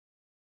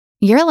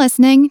You're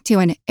listening to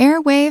an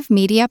Airwave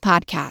Media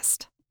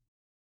Podcast.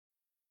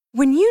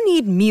 When you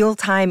need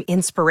mealtime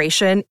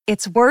inspiration,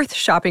 it's worth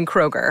shopping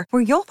Kroger,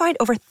 where you'll find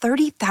over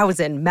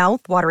 30,000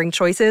 mouth-watering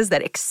choices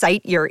that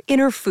excite your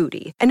inner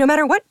foodie. And no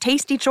matter what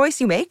tasty choice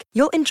you make,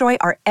 you'll enjoy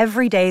our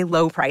everyday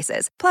low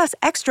prices, plus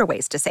extra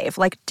ways to save,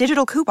 like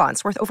digital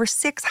coupons worth over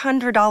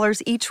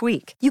 $600 each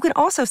week. You can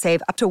also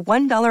save up to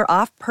 $1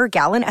 off per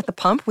gallon at the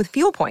pump with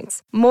fuel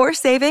points. More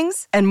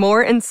savings and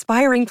more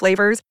inspiring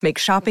flavors make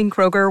shopping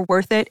Kroger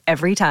worth it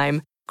every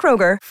time.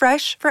 Kroger,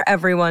 fresh for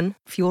everyone.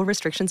 Fuel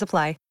restrictions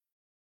apply.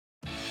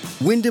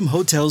 Wyndham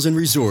Hotels and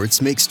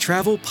Resorts makes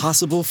travel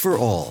possible for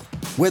all.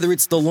 Whether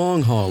it's the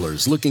long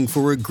haulers looking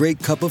for a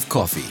great cup of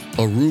coffee,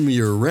 a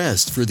roomier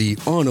rest for the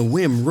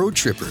on-a-whim road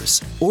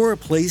trippers, or a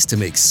place to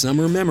make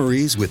summer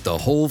memories with the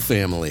whole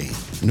family.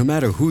 No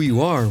matter who you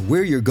are,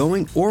 where you're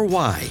going, or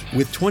why,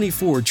 with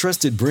 24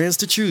 trusted brands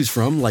to choose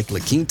from like La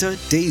Quinta,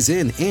 Days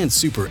Inn, and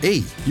Super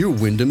 8, your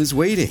Wyndham is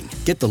waiting.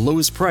 Get the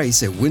lowest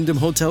price at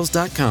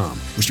wyndhamhotels.com.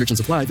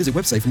 Restrictions apply. Visit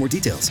website for more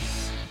details.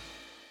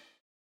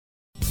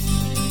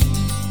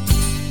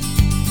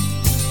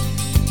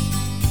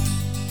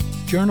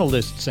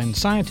 Journalists and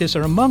scientists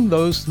are among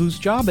those whose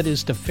job it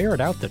is to ferret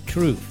out the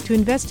truth. To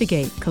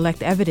investigate,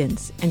 collect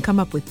evidence, and come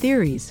up with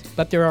theories.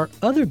 But there are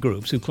other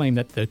groups who claim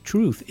that the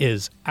truth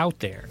is out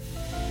there.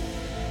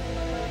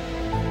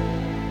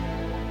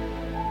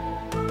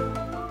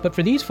 But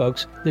for these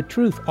folks, the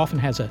truth often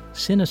has a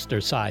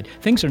sinister side.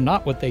 Things are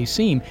not what they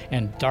seem,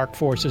 and dark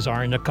forces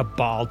are in a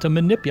cabal to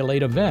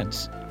manipulate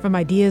events. From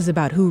ideas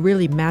about who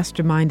really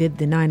masterminded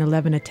the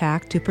 9/11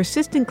 attack to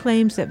persistent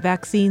claims that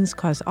vaccines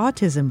cause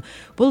autism,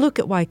 we'll look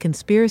at why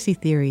conspiracy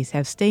theories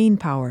have staying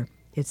power.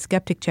 It's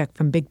Skeptic Check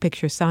from Big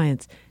Picture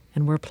Science,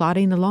 and we're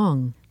plodding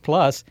along.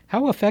 Plus,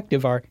 how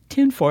effective are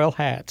tinfoil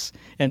hats?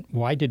 And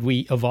why did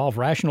we evolve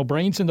rational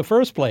brains in the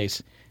first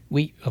place?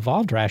 We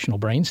evolved rational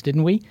brains,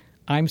 didn't we?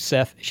 I'm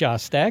Seth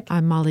Shostak.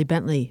 I'm Molly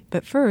Bentley.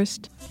 But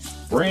first...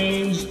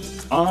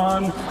 Brains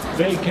on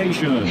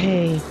vacation.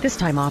 Hey, this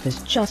time off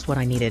is just what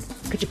I needed.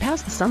 Could you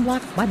pass the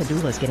sunblock? My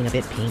medulla's getting a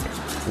bit pink.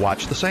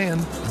 Watch the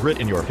sand. Grit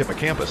in your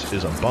hippocampus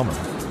is a bummer.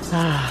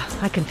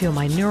 I can feel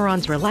my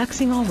neurons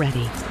relaxing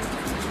already.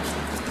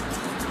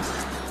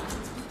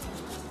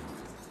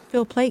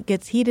 Phil Plait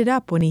gets heated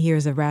up when he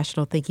hears of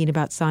rational thinking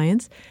about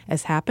science,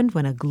 as happened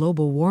when a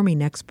global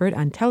warming expert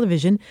on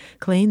television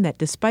claimed that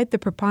despite the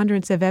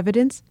preponderance of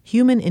evidence,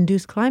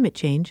 human-induced climate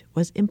change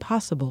was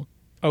impossible.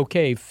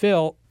 Okay,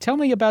 Phil, tell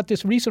me about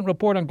this recent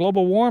report on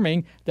global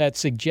warming that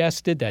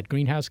suggested that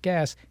greenhouse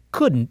gas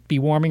couldn't be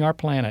warming our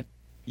planet.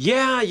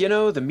 Yeah,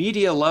 the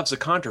media loves a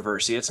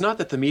controversy. It's not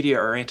that the media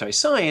are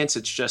anti-science,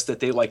 it's just that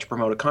they like to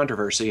promote a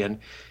controversy. And,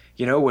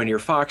 when you're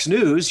Fox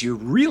News, you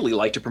really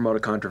like to promote a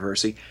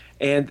controversy.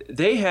 And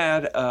they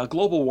had a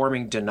global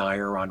warming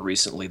denier on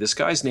recently. This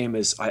guy's name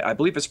is, I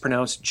believe it's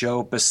pronounced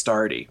Joe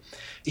Bastardi.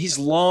 He's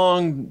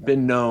long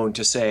been known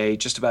to say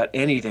just about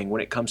anything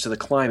when it comes to the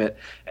climate,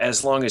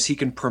 as long as he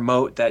can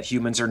promote that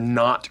humans are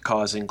not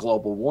causing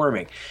global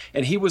warming.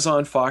 And he was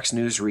on Fox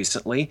News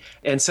recently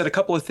and said a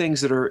couple of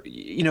things that are,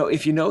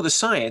 if you know the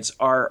science,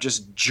 are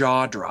just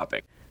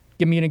jaw-dropping.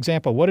 Give me an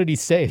example. What did he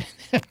say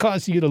that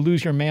caused you to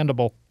lose your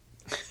mandible?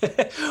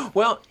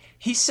 Well,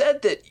 he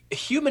said that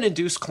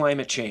human-induced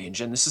climate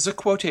change, and this is a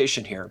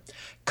quotation here,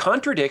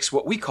 contradicts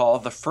what we call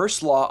the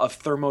first law of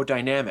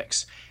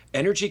thermodynamics.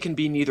 Energy can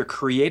be neither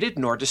created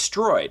nor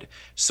destroyed.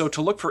 So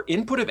to look for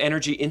input of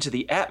energy into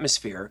the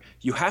atmosphere,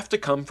 you have to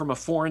come from a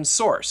foreign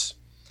source.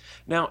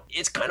 Now,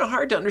 it's kind of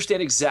hard to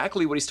understand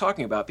exactly what he's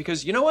talking about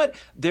because, you know what?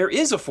 There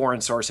is a foreign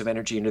source of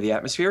energy into the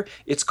atmosphere.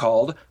 It's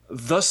called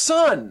the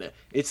sun.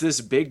 It's this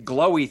big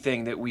glowy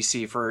thing that we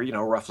see for,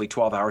 roughly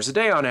 12 hours a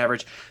day on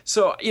average.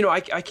 So, I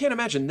can't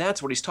imagine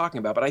that's what he's talking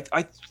about. But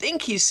I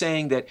think he's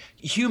saying that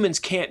humans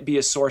can't be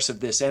a source of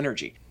this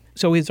energy.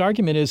 So his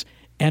argument is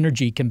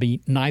energy can be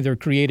neither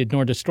created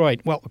nor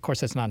destroyed. Well, of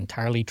course, that's not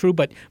entirely true,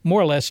 but more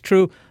or less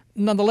true.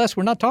 Nonetheless,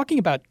 we're not talking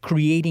about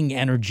creating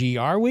energy,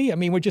 are we? I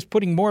mean, we're just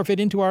putting more of it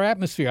into our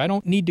atmosphere. I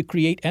don't need to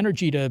create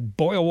energy to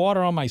boil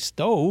water on my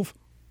stove.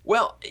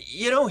 Well,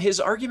 his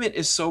argument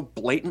is so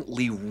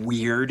blatantly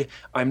weird.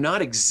 I'm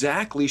not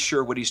exactly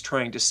sure what he's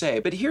trying to say,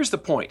 but here's the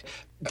point.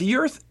 The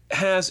Earth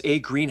has a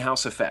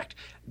greenhouse effect.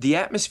 The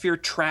atmosphere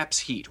traps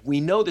heat. We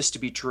know this to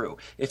be true.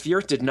 If the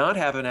Earth did not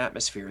have an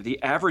atmosphere,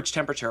 the average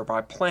temperature of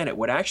our planet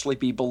would actually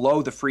be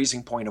below the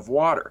freezing point of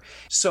water.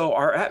 So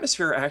our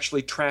atmosphere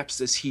actually traps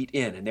this heat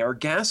in, and there are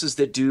gases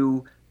that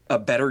do a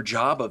better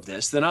job of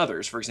this than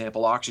others. For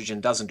example, oxygen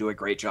doesn't do a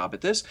great job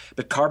at this,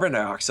 but carbon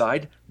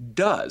dioxide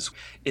does.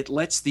 It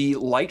lets the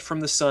light from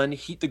the sun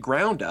heat the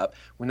ground up.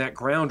 When that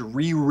ground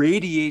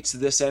re-radiates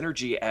this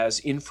energy as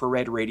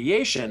infrared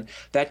radiation,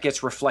 that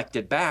gets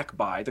reflected back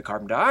by the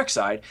carbon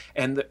dioxide,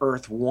 and the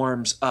Earth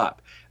warms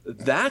up.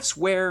 That's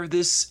where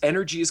this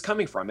energy is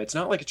coming from. It's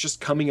not like it's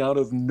just coming out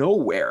of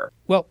nowhere.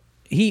 Well,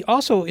 he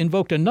also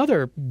invoked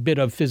another bit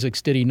of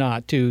physics, did he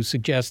not, to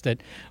suggest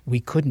that we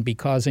couldn't be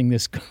causing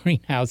this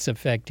greenhouse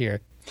effect here?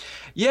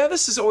 Yeah,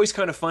 this is always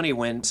kind of funny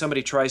when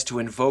somebody tries to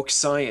invoke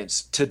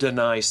science to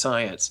deny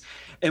science.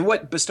 And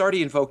what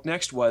Bastardi invoked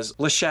next was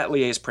Le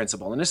Chatelier's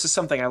principle. And this is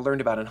something I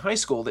learned about in high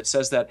school that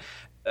says that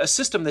a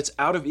system that's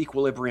out of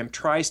equilibrium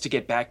tries to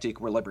get back to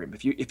equilibrium.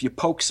 If you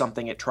poke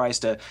something, it tries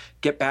to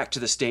get back to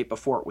the state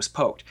before it was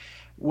poked.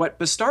 What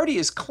Bastardi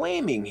is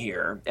claiming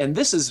here, and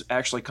this is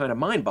actually kind of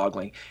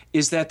mind-boggling,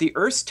 is that the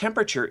Earth's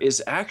temperature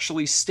is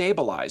actually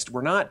stabilized.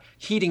 We're not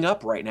heating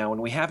up right now,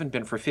 and we haven't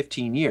been for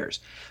 15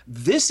 years.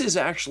 This is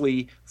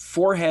actually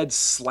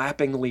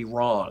forehead-slappingly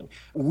wrong.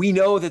 We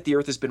know that the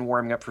Earth has been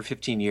warming up for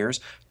 15 years.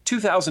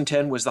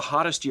 2010 was the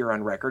hottest year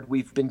on record.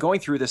 We've been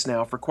going through this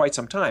now for quite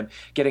some time,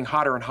 getting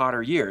hotter and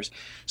hotter years.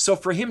 So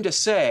for him to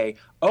say,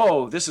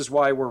 oh, this is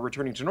why we're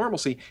returning to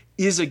normalcy,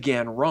 is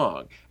again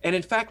wrong. And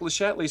in fact, Le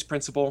Chatelier's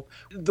principle,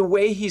 the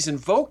way he's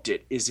invoked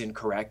it is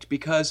incorrect,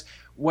 because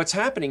what's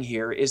happening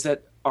here is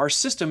that our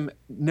system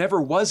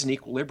never was in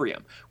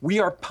equilibrium. We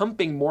are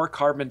pumping more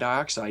carbon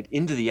dioxide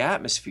into the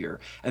atmosphere,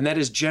 and that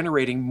is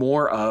generating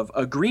more of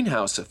a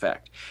greenhouse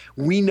effect.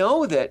 We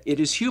know that it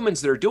is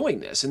humans that are doing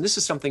this, and this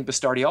is something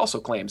Bastardi also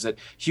claims, that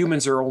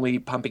humans are only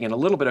pumping in a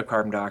little bit of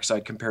carbon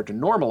dioxide compared to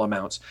normal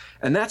amounts,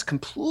 and that's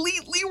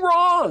completely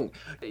wrong.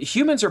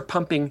 Humans are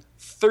pumping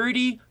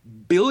 30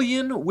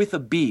 billion with a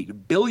B,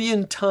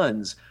 billion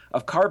tons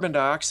of carbon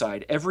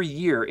dioxide every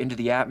year into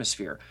the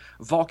atmosphere.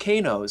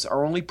 Volcanoes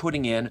are only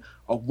putting in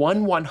a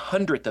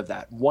 1/100th of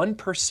that,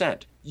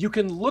 1%. You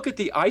can look at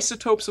the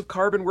isotopes of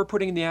carbon we're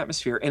putting in the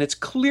atmosphere, and it's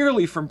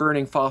clearly from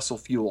burning fossil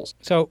fuels.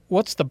 So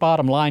what's the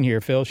bottom line here,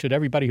 Phil? Should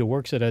everybody who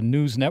works at a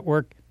news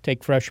network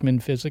take freshman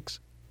physics?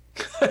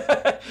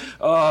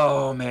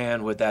 Oh,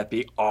 man, would that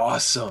be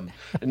awesome.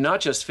 Not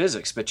just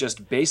physics, but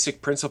just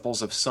basic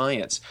principles of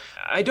science.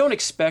 I don't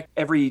expect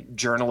every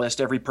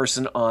journalist, every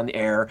person on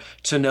air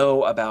to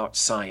know about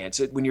science.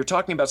 When you're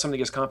talking about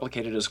something as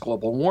complicated as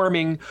global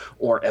warming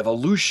or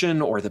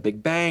evolution or the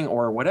Big Bang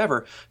or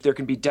whatever, there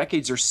can be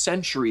decades or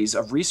centuries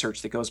of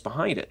research that goes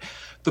behind it.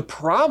 The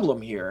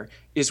problem here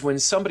is when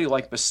somebody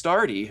like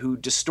Bastardi, who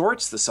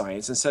distorts the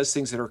science and says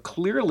things that are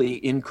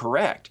clearly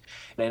incorrect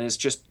and is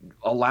just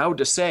allowed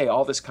to say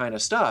all this kind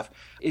of stuff,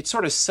 it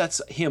sort of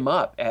sets him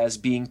up as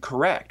being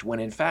correct when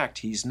in fact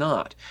he's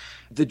not.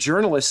 The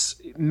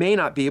journalists may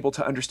not be able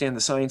to understand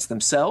the science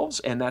themselves,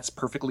 and that's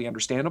perfectly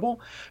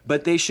understandable,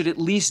 but they should at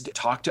least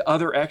talk to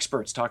other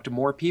experts, talk to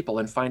more people,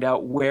 and find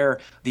out where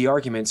the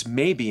arguments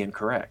may be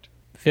incorrect.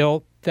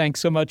 Phil,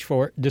 thanks so much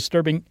for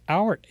disturbing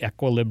our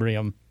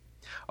equilibrium.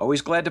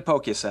 Always glad to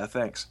poke you, Seth.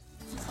 Thanks.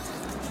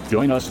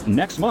 Join us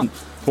next month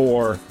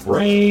for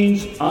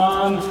Brains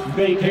on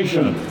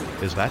Vacation.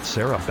 Is that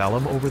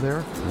cerebellum over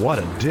there? What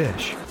a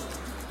dish.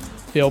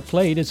 Phil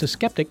Plait is a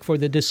skeptic for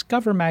the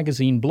Discover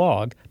magazine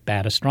blog,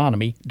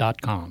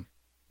 badastronomy.com.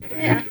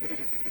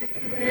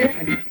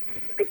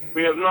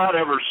 We have not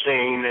ever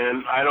seen,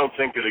 and I don't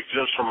think it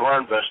exists from our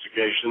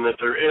investigation, that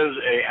there is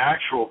an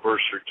actual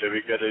birth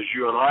certificate as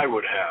you and I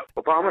would have.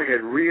 Obama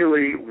had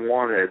really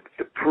wanted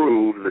to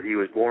prove that he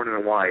was born in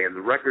Hawaii, and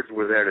the records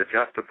were there to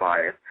justify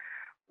it.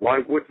 Why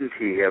wouldn't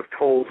he have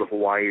told the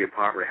Hawaii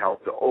Department of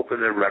Health to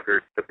open their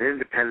records of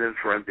independent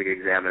forensic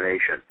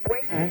examination?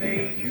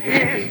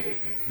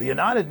 The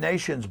United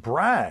Nations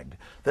bragged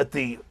that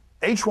the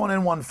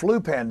H1N1 flu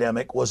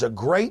pandemic was a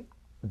great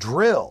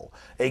drill,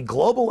 a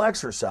global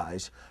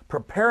exercise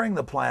preparing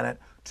the planet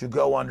to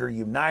go under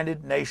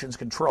United Nations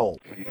control.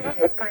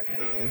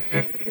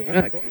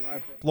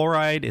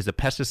 Fluoride is a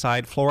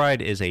pesticide.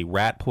 Fluoride is a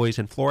rat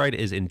poison. Fluoride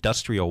is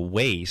industrial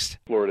waste.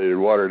 Fluoridated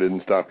water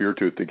didn't stop your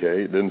tooth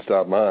decay. It didn't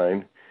stop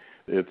mine.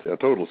 It's a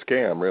total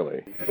scam,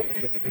 really.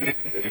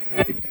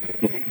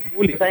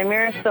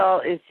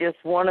 Thimerosal is just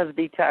one of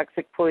the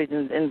toxic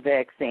poisons in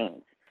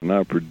vaccines. And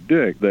I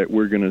predict that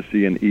we're going to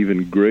see an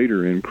even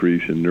greater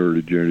increase in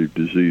neurodegenerative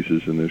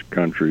diseases in this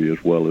country,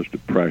 as well as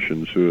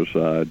depression,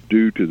 suicide,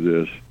 due to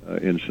this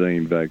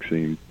insane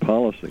vaccine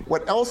policy.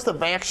 What else the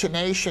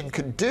vaccination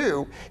could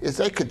do is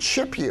they could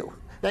chip you.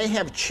 They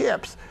have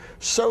chips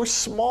so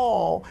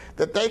small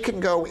that they can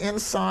go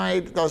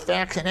inside those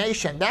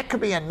vaccinations. That could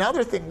be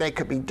another thing they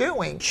could be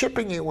doing,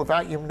 chipping you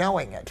without you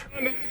knowing it.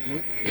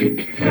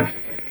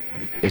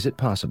 Is it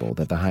possible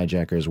that the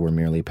hijackers were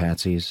merely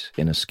patsies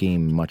in a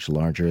scheme much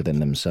larger than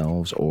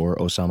themselves or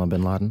Osama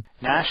bin Laden?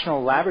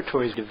 National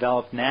laboratories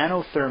developed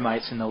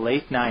nanothermites in the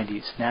late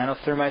 90s.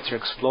 Nanothermites are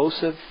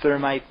explosive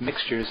thermite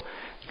mixtures,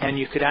 and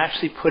you could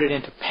actually put it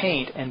into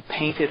paint and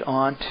paint it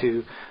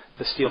onto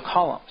the steel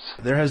columns.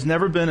 There has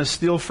never been a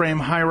steel frame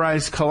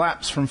high-rise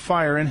collapse from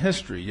fire in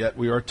history, yet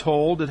we are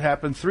told it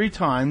happened 3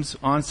 times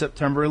on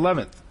September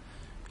 11th.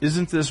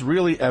 Isn't this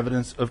really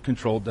evidence of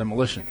controlled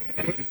demolition?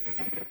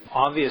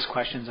 Obvious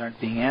questions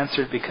aren't being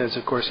answered because,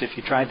 of course, if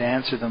you tried to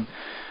answer them,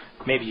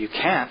 maybe you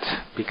can't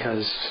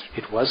because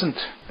it wasn't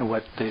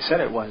what they said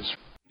it was.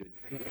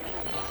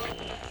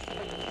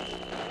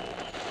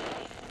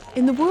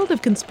 In the world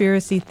of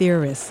conspiracy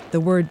theorists, the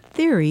word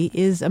theory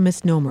is a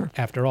misnomer.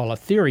 After all, a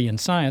theory in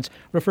science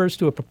refers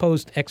to a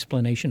proposed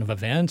explanation of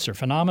events or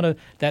phenomena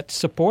that's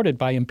supported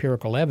by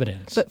empirical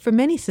evidence. But for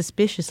many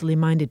suspiciously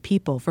minded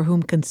people for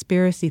whom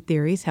conspiracy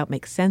theories help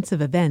make sense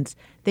of events,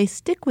 they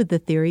stick with the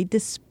theory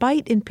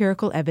despite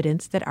empirical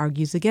evidence that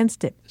argues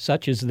against it.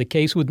 Such is the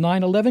case with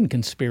 9/11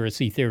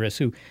 conspiracy theorists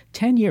who,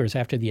 10 years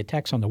after the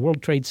attacks on the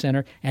World Trade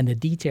Center and the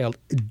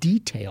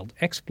detailed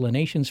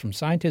explanations from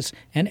scientists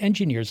and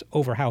engineers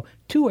over how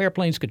 2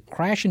 airplanes could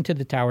crash into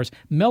the towers,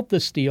 melt the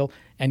steel,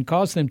 and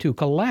cause them to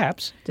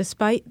collapse.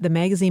 Despite the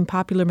magazine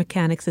Popular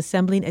Mechanics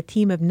assembling a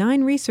team of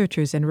 9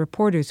 researchers and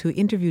reporters who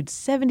interviewed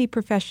 70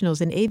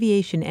 professionals in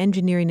aviation,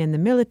 engineering, and the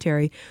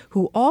military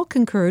who all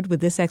concurred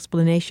with this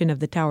explanation of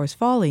the towers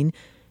falling,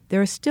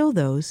 there are still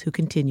those who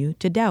continue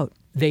to doubt.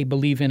 They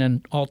believe in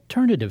an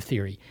alternative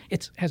theory.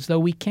 It's as though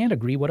we can't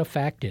agree what a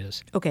fact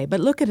is. Okay, but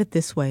look at it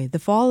this way. The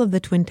fall of the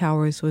Twin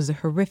Towers was a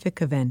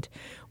horrific event,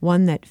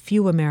 one that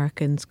few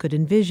Americans could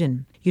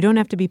envision. You don't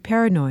have to be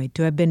paranoid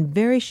to have been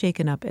very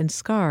shaken up and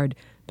scarred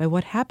by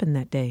what happened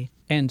that day.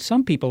 And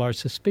some people are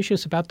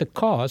suspicious about the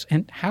cause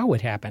and how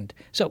it happened.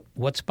 So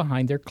what's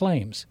behind their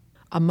claims?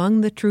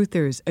 Among the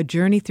Truthers, a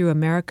journey through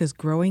America's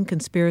growing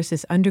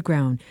conspiracist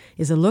underground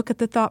is a look at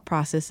the thought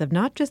process of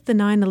not just the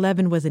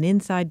 9/11 was an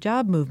inside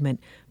job movement,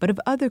 but of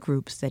other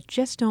groups that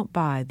just don't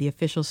buy the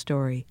official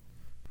story.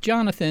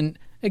 Jonathan,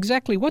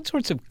 exactly what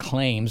sorts of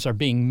claims are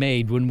being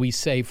made when we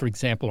say, for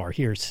example, or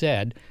here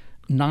said,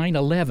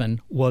 9/11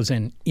 was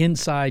an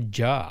inside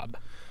job?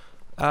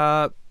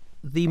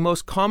 The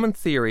most common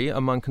theory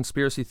among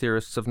conspiracy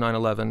theorists of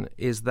 9/11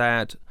 is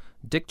that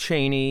Dick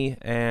Cheney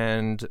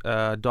and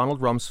Donald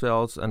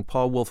Rumsfeld and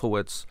Paul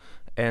Wolfowitz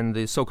and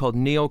the so-called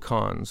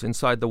neocons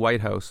inside the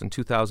White House in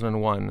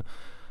 2001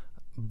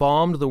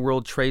 bombed the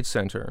World Trade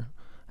Center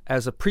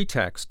as a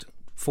pretext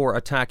for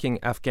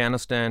attacking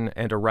Afghanistan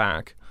and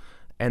Iraq,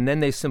 and then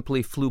they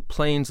simply flew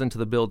planes into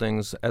the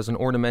buildings as an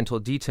ornamental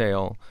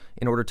detail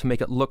in order to make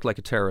it look like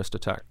a terrorist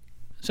attack.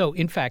 So,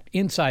 in fact,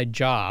 inside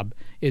job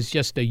is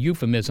just a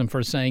euphemism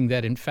for saying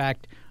that, in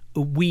fact,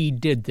 we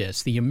did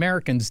this. The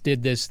Americans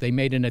did this. They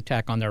made an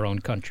attack on their own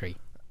country.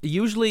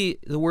 Usually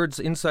the words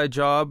inside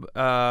job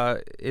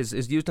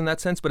is used in that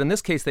sense, but in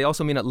this case they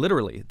also mean it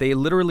literally. They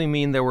literally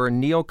mean there were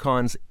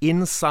neocons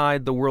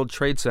inside the World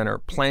Trade Center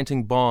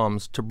planting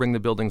bombs to bring the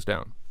buildings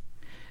down.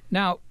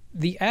 Now,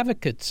 the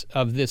advocates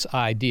of this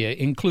idea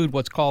include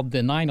what's called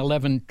the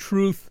 9/11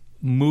 Truth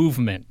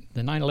Movement.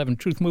 The 9/11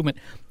 Truth Movement.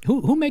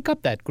 Who make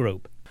up that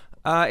group?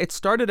 It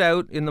started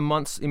out in the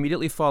months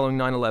immediately following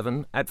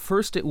 9/11. At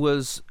first it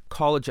was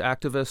college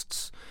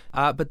activists,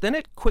 but then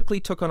it quickly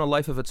took on a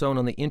life of its own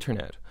on the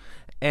internet.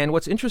 And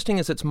what's interesting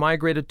is it's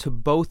migrated to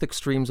both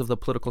extremes of the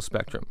political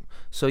spectrum.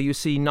 So you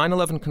see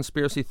 9/11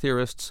 conspiracy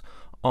theorists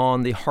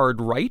on the hard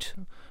right,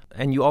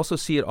 and you also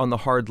see it on the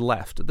hard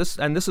left.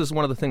 This is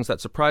one of the things that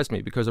surprised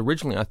me, because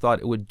originally I thought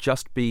it would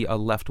just be a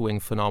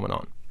left-wing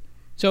phenomenon.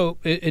 So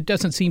it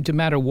doesn't seem to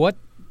matter what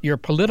your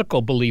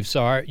political beliefs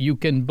are, you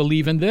can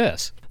believe in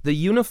this. The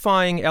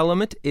unifying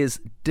element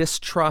is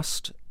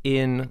distrust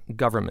in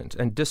government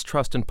and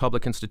distrust in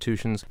public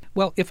institutions.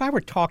 Well, if I were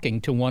talking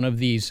to one of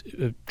these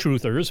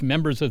truthers,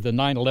 members of the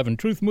 9/11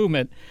 Truth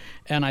Movement,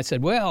 and I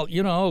said, well,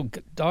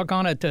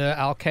 doggone it,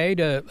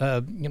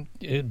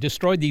 Al-Qaeda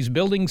destroyed these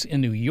buildings in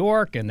New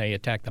York, and they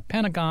attacked the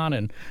Pentagon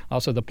and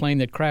also the plane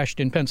that crashed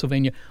in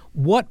Pennsylvania,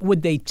 what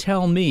would they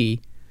tell me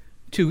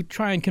to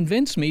try and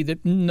convince me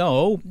that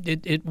no,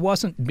 it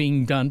wasn't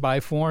being done by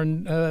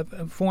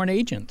foreign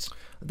agents?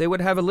 They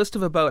would have a list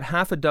of about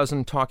half a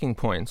dozen talking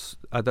points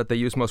that they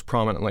use most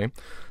prominently.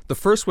 The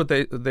first what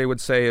they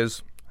would say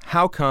is,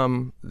 how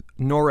come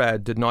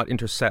NORAD did not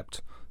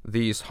intercept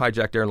these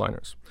hijacked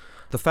airliners?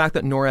 The fact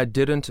that NORAD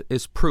didn't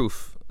is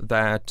proof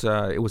that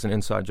it was an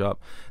inside job.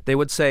 They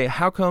would say,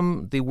 how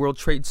come the World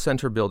Trade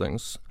Center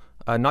buildings,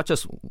 not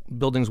just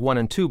buildings 1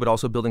 and 2, but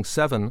also building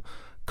 7,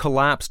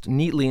 collapsed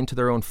neatly into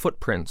their own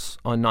footprints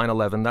on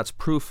 9/11. That's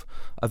proof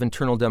of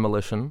internal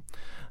demolition.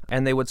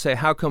 And they would say,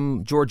 how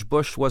come George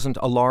Bush wasn't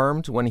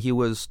alarmed when he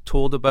was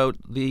told about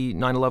the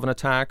 9/11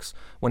 attacks,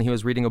 when he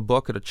was reading a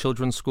book at a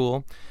children's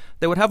school?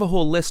 They would have a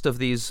whole list of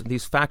these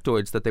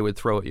factoids that they would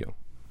throw at you.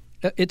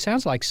 It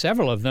sounds like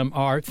several of them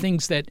are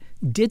things that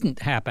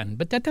didn't happen,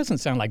 but that doesn't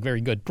sound like very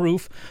good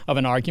proof of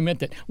an argument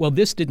that, well,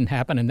 this didn't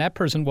happen and that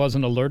person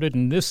wasn't alerted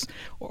and this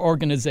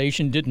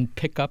organization didn't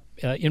pick up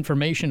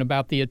information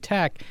about the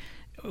attack.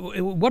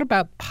 What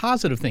about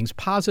positive things,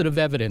 positive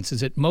evidence?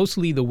 Is it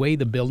mostly the way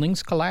the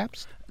buildings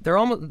collapsed?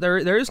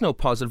 There is no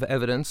positive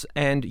evidence,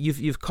 and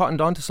you've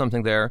cottoned onto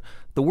something there.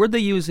 The word they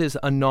use is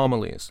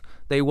anomalies.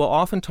 They will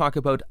often talk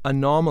about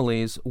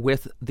anomalies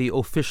with the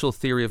official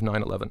theory of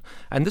 9/11.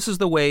 And this is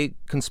the way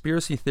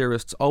conspiracy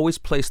theorists always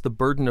place the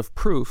burden of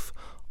proof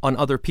on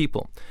other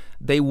people.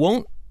 They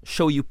won't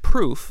show you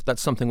proof that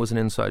something was an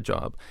inside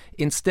job.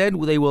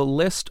 Instead, they will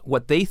list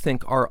what they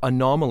think are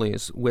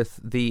anomalies with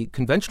the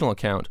conventional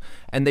account,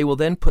 and they will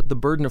then put the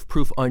burden of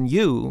proof on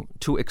you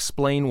to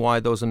explain why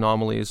those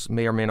anomalies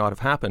may or may not have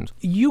happened.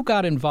 You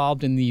got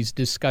involved in these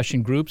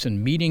discussion groups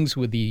and meetings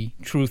with the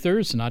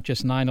truthers, not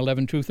just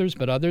 9/11 truthers,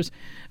 but others.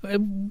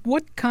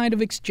 What kind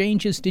of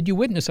exchanges did you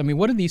witness? I mean,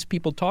 what do these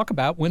people talk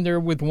about when they're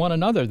with one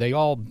another? They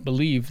all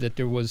believe that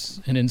there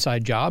was an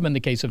inside job in the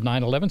case of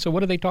 9/11, so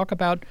what do they talk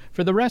about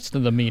for the rest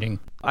of the meeting?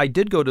 I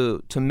did go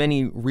to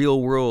many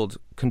real-world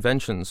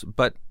conventions,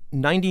 but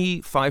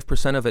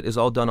 95% of it is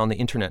all done on the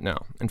internet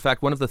now. In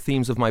fact, one of the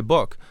themes of my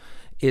book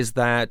is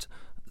that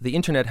the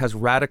internet has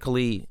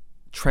radically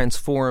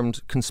transformed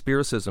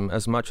conspiracism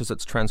as much as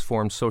it's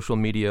transformed social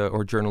media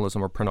or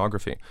journalism or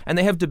pornography. And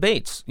they have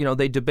debates.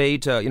 They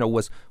debate,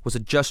 was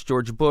it just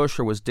George Bush,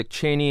 or was Dick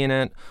Cheney in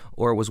it,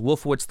 or was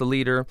Wolfowitz the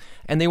leader?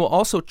 And they will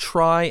also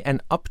try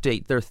and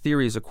update their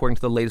theories according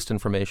to the latest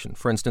information.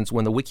 For instance,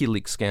 when the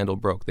WikiLeaks scandal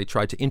broke, they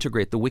tried to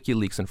integrate the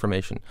WikiLeaks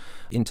information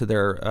into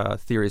their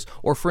theories.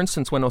 Or for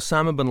instance, when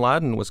Osama bin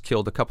Laden was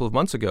killed a couple of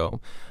months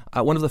ago,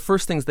 one of the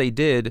first things they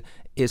did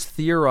is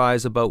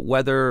theorize about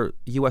whether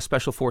U.S.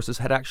 Special Forces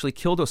had actually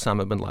killed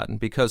Osama bin Laden,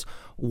 because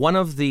one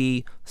of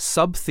the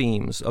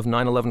sub-themes of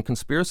 9/11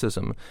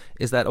 conspiracism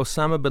is that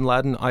Osama bin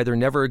Laden either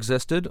never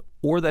existed,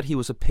 or that he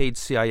was a paid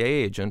CIA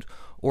agent,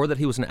 or that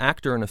he was an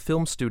actor in a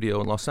film studio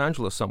in Los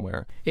Angeles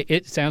somewhere.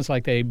 It sounds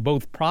like they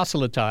both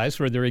proselytize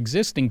for their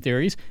existing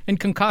theories and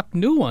concoct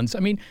new ones.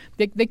 I mean,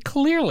 they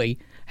clearly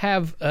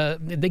have,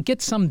 they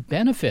get some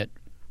benefit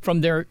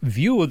from their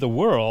view of the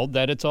world,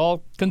 that it's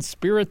all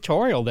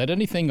conspiratorial, that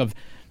anything of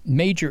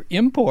major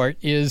import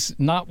is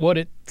not what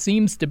it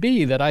seems to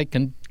be, that I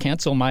can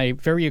cancel my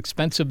very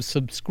expensive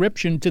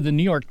subscription to the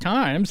New York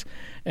Times,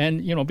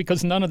 and,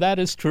 because none of that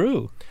is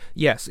true.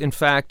 Yes. In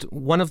fact,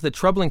 one of the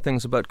troubling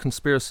things about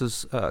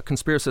conspiracist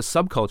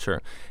subculture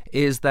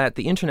is that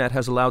the internet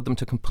has allowed them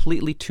to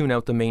completely tune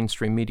out the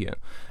mainstream media.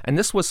 And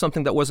this was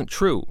something that wasn't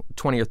true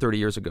 20 or 30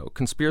 years ago.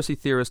 Conspiracy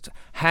theorists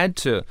had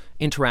to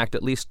interact,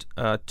 at least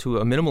to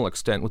a minimal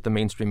extent, with the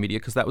mainstream media,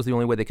 because that was the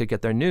only way they could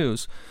get their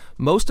news.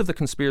 Most of the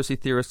conspiracy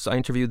theorists I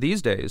interview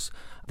these days,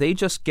 they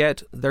just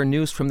get their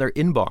news from their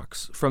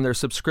inbox, from their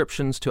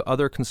subscriptions to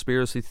other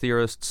conspiracy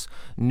theorists'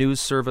 news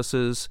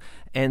services,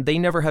 and they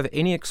never have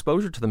any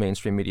exposure to the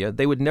mainstream media.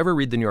 They would never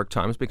read the New York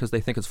Times because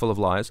they think it's full of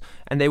lies,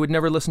 and they would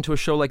never listen to a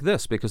show like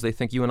this because they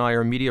think you and I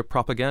are media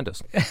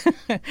propagandists.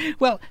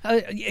 Well,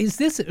 is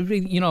this,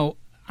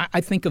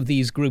 I think of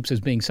these groups as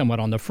being somewhat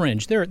on the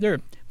fringe. They're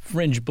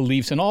fringe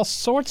beliefs and all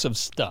sorts of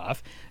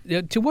stuff.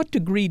 To what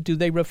degree do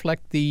they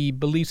reflect the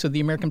beliefs of the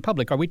American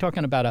public? Are we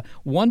talking about a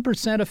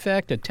 1%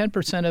 effect, a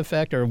 10%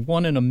 effect, or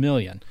 1 in a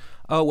million?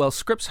 Oh, well,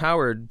 Scripps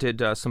Howard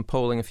did some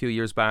polling a few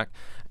years back,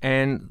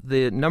 and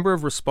the number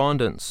of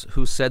respondents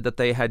who said that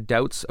they had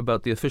doubts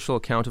about the official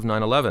account of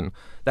 9/11,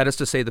 that is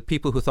to say the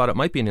people who thought it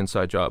might be an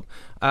inside job,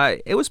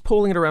 it was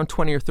polling at around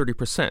 20 or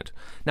 30%.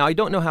 Now, I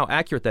don't know how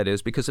accurate that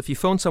is, because if you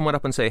phone someone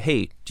up and say,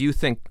 hey, do you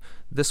think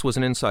this was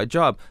an inside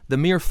job, the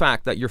mere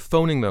fact that you're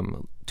phoning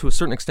them to a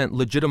certain extent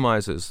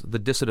legitimizes the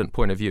dissident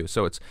point of view.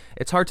 So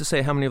it's hard to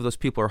say how many of those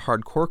people are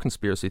hardcore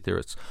conspiracy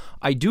theorists.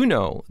 I do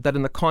know that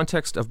in the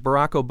context of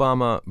Barack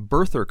Obama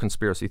birther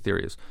conspiracy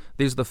theories,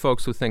 these are the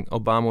folks who think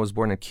Obama was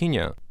born in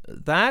Kenya,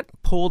 that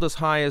polled as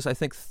high as, I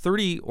think,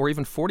 30 or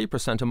even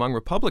 40% among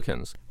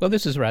Republicans. Well,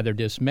 this is rather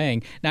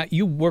dismaying. Now,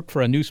 you work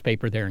for a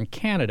newspaper there in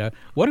Canada.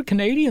 What do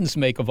Canadians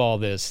make of all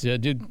this?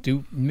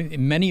 Do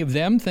many of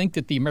them think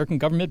that the American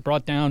government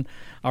brought down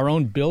our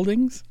own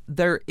buildings?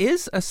 There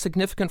is a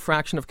significant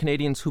fraction of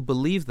Canadians who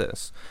believe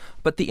this.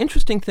 But the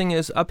interesting thing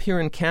is, up here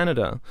in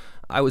Canada,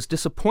 I was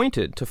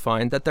disappointed to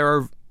find that there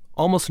are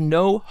almost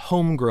no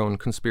homegrown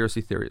conspiracy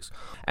theories.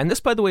 And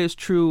this, by the way, is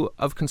true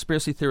of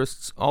conspiracy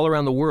theorists all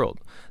around the world.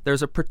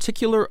 There's a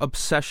particular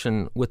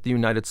obsession with the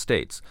United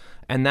States,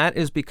 and that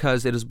is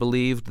because it is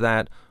believed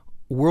that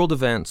world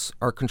events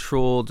are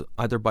controlled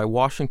either by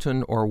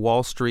Washington or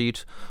Wall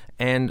Street,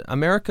 and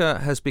America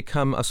has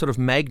become a sort of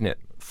magnet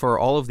for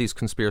all of these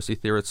conspiracy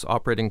theorists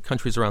operating in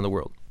countries around the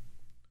world.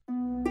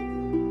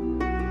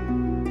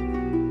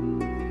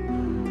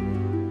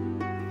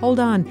 Hold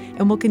on,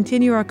 and we'll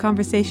continue our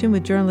conversation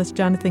with journalist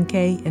Jonathan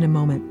Kay in a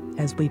moment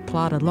as we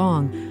plod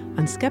along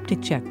on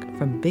Skeptic Check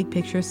from Big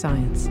Picture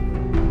Science.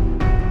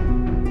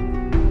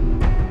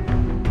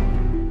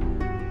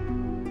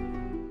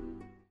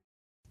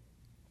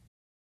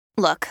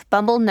 Look,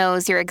 Bumble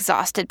knows you're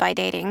exhausted by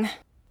dating.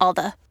 All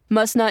the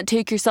must not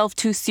take yourself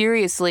too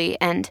seriously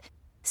and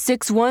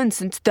 6'1"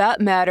 since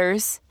that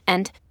matters.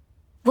 And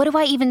what do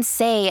I even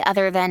say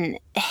other than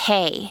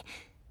hey?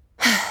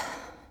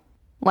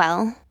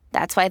 Well,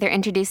 that's why they're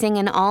introducing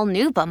an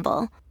all-new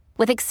Bumble,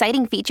 with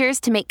exciting features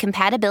to make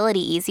compatibility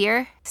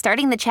easier,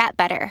 starting the chat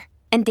better,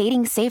 and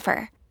dating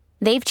safer.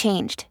 They've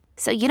changed,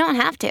 so you don't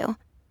have to.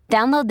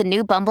 Download the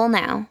new Bumble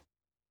now.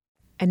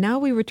 And now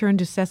we return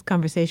to Seth's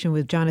conversation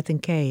with Jonathan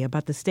Kay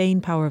about the staying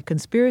power of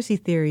conspiracy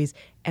theories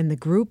and the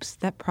groups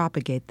that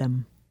propagate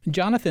them.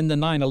 Jonathan, the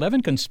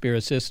 9/11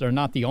 conspiracists are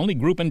not the only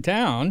group in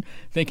town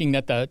thinking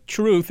that the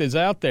truth is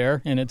out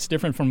there and it's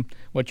different from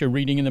what you're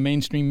reading in the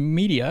mainstream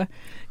media.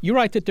 You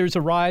write that there's a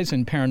rise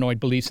in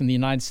paranoid beliefs in the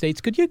United States.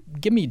 Could you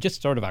give me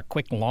just sort of a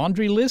quick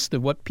laundry list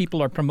of what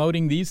people are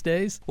promoting these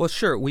days? Well,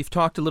 sure. We've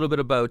talked a little bit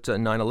about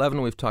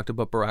 9/11. We've talked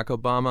about Barack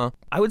Obama.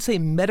 I would say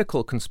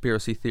medical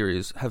conspiracy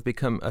theories have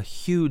become a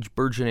huge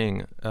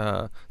burgeoning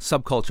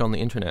subculture on the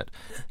internet.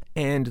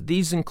 And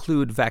these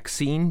include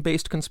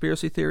vaccine-based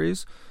conspiracy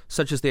theories,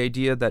 such as the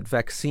idea that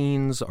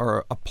vaccines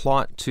are a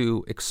plot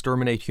to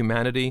exterminate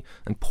humanity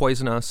and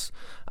poison us.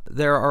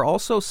 There are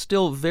also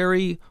still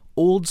very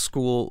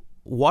old-school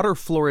water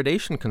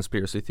fluoridation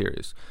conspiracy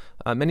theories.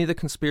 Many of the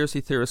conspiracy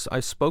theorists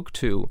I spoke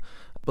to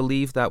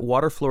believe that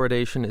water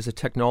fluoridation is a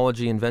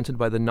technology invented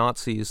by the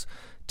Nazis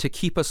to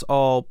keep us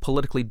all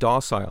politically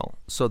docile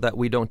so that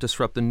we don't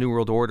disrupt the New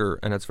World Order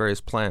and its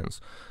various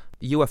plans.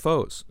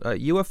 UFOs.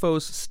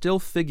 UFOs still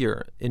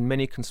figure in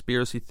many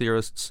conspiracy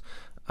theorists'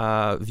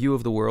 view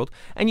of the world,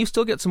 and you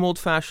still get some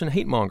old-fashioned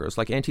hate mongers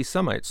like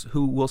anti-Semites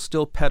who will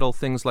still peddle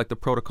things like the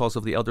Protocols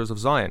of the Elders of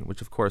Zion,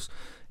 which of course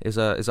is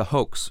a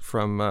hoax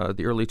from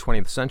the early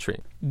 20th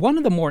century. One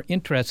of the more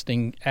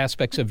interesting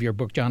aspects of your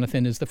book,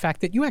 Jonathan, is the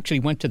fact that you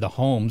actually went to the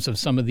homes of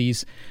some of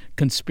these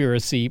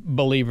conspiracy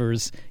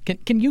believers.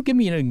 Can you give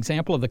me an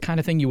example of the kind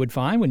of thing you would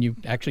find when you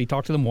actually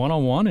talk to them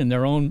one-on-one in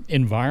their own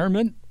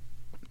environment?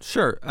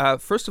 Sure.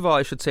 First of all,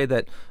 I should say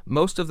that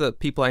most of the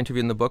people I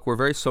interviewed in the book were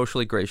very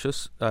socially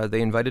gracious.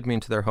 They invited me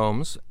into their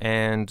homes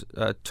and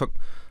took,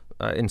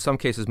 in some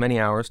cases, many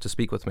hours to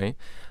speak with me.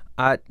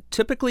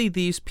 Typically,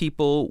 these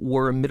people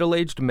were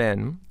middle-aged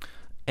men,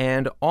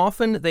 and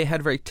often they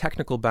had very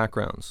technical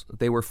backgrounds.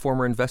 They were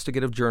former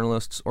investigative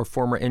journalists or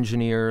former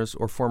engineers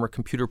or former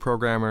computer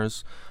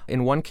programmers.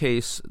 In one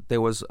case,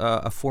 there was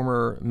a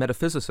former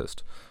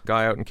metaphysicist, a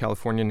guy out in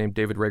California named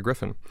David Ray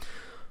Griffin.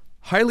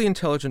 Highly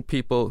intelligent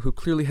people who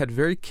clearly had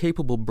very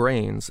capable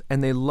brains,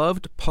 and they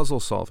loved puzzle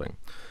solving.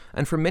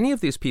 And for many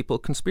of these people,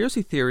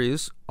 conspiracy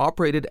theories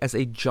operated as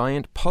a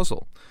giant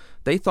puzzle.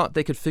 They thought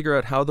they could figure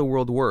out how the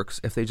world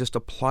works if they just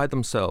applied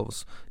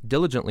themselves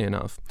diligently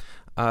enough.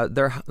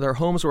 Their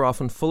homes were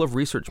often full of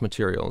research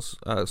materials,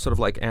 sort of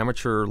like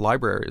amateur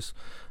libraries.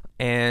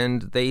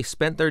 And they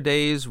spent their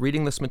days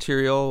reading this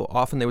material.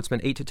 Often they would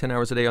spend 8 to 10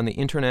 hours a day on the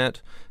internet,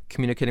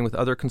 communicating with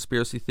other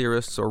conspiracy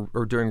theorists or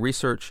doing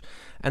research.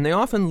 And they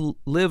often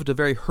lived a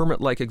very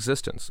hermit-like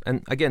existence.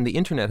 And again, the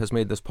internet has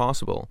made this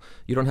possible.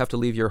 You don't have to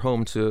leave your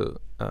home to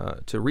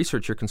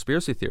research your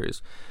conspiracy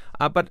theories.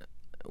 But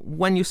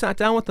when you sat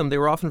down with them, they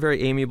were often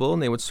very amiable,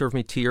 and they would serve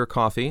me tea or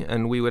coffee,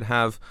 and we would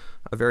have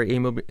a very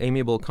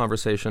amiable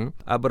conversation.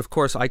 But of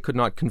course, I could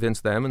not convince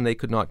them, and they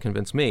could not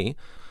convince me.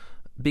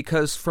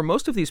 Because for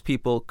most of these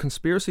people,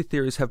 conspiracy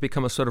theories have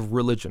become a sort of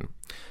religion.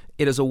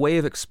 It is a way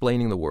of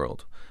explaining the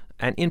world.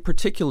 And in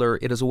particular,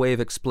 it is a way of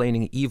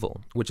explaining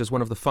evil, which is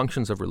one of the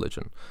functions of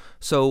religion.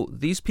 So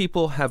these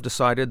people have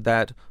decided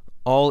that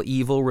all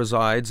evil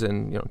resides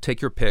in, take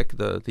your pick,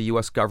 the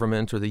U.S.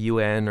 government or the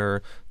UN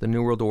or the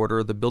New World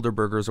Order, the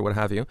Bilderbergers or what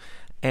have you.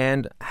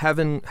 And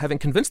having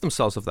convinced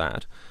themselves of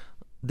that,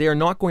 they are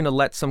not going to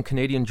let some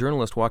Canadian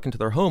journalist walk into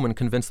their home and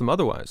convince them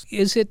otherwise.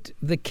 Is it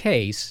the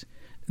case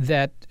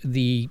that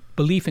the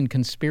belief in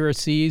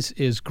conspiracies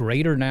is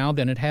greater now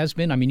than it has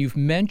been? I mean, you've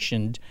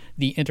mentioned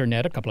the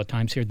internet a couple of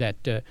times here,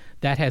 that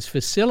that has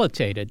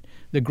facilitated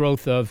the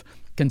growth of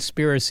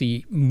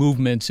conspiracy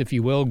movements, if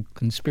you will,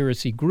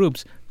 conspiracy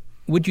groups.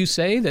 Would you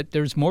say that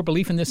there's more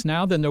belief in this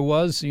now than there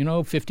was,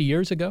 50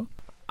 years ago?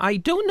 I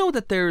don't know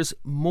that there's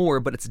more,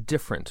 but it's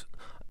different.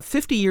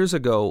 50 years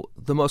ago,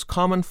 the most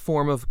common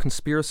form of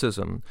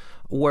conspiracism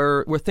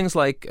were things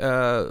like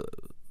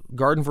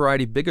garden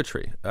variety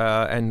bigotry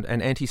and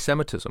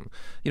anti-Semitism.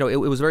 It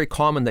was very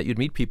common that you'd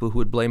meet people who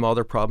would blame all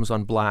their problems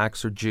on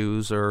blacks or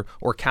Jews or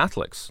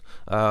Catholics.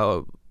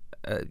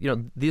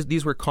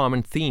 These were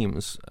common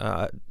themes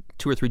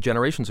 2 or 3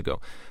 generations ago.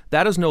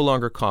 That is no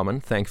longer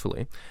common,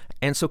 thankfully.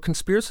 And so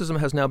conspiracism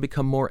has now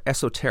become more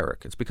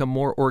esoteric. It's become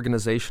more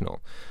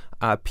organizational.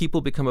 People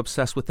become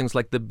obsessed with things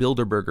like the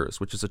Bilderbergers,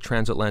 which is a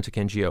transatlantic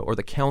NGO, or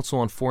the Council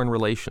on Foreign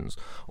Relations,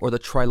 or the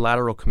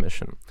Trilateral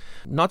Commission.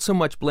 Not so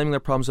much blaming their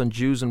problems on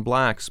Jews and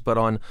blacks, but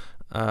on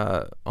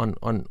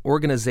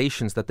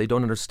organizations that they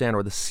don't understand,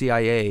 or the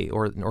CIA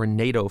or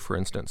NATO, for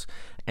instance.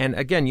 And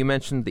again, you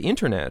mentioned the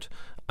internet.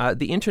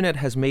 The internet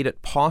has made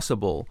it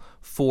possible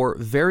for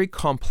very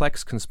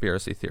complex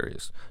conspiracy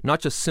theories, not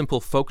just simple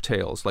folk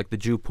tales like the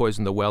Jew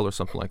poisoned the well or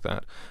something like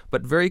that,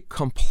 but very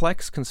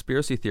complex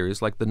conspiracy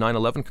theories like the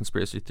 9/11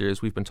 conspiracy theories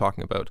we've been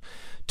talking about,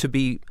 to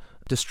be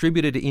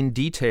distributed in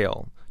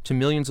detail to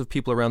millions of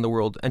people around the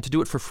world, and to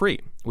do it for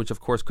free, which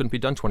of course couldn't be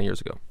done 20 years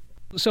ago.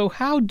 So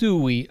how do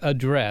we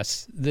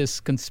address this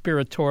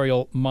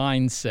conspiratorial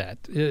mindset?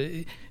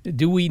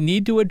 Do we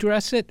need to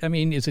address it? I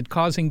mean, is it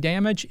causing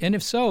damage? And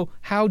if so,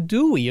 how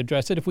do we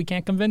address it if we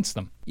can't convince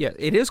them? Yeah,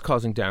 it is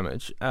causing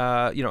damage.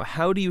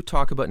 How do you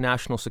talk about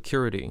national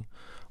security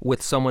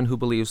with someone who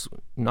believes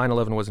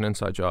 9/11 was an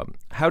inside job?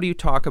 How do you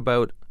talk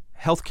about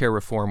healthcare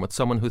reform with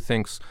someone who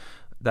thinks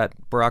that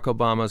Barack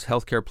Obama's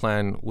healthcare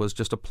plan was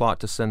just a plot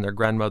to send their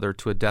grandmother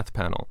to a death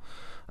panel.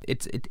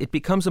 It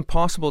becomes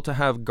impossible to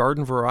have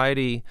garden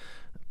variety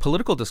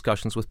political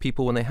discussions with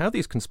people when they have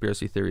these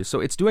conspiracy theories.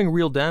 So it's doing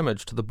real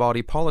damage to the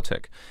body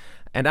politic.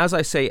 And as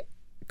I say,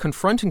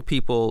 confronting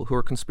people who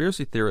are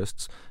conspiracy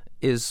theorists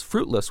is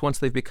fruitless once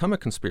they've become a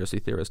conspiracy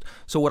theorist.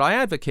 So what I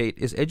advocate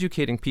is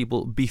educating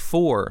people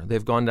before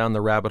they've gone down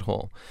the rabbit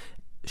hole,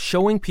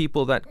 showing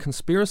people that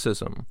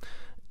conspiracism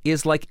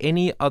is like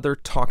any other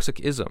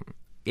toxic ism.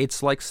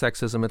 It's like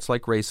sexism, it's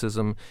like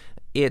racism.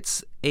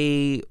 It's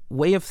a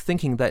way of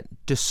thinking that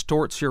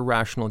distorts your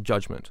rational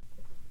judgment.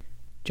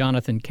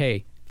 Jonathan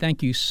Kay,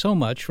 thank you so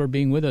much for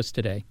being with us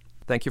today.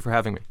 Thank you for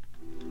having me.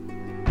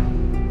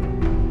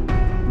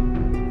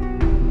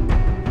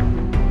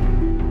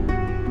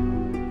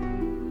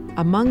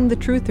 Among the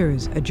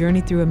Truthers, A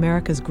Journey Through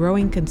America's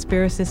Growing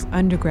Conspiracist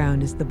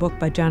Underground is the book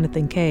by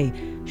Jonathan Kay.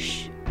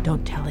 Shh,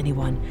 don't tell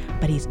anyone.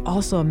 But he's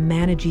also a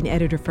managing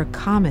editor for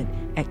Comet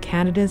at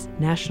Canada's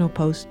National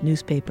Post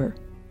newspaper.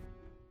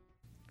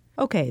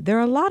 Okay, there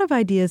are a lot of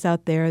ideas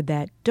out there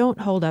that don't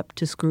hold up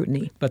to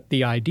scrutiny. But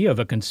the idea of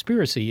a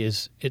conspiracy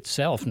is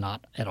itself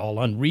not at all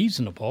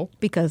unreasonable.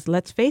 Because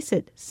let's face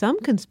it, some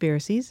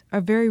conspiracies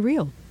are very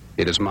real.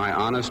 It is my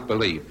honest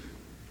belief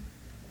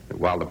that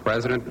while the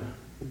president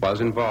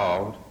was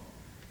involved,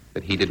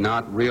 that he did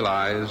not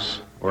realize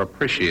or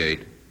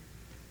appreciate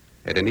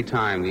at any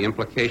time the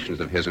implications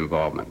of his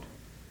involvement.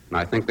 And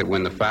I think that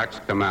when the facts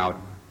come out,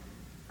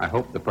 I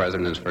hope the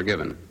president is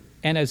forgiven.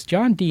 And as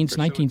John Dean's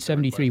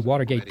 1973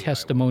 Watergate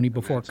testimony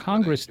before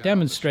Congress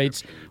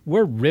demonstrates,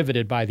 we're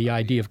riveted by the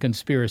idea of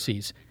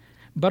conspiracies.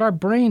 But our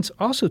brains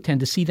also tend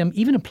to see them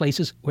even in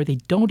places where they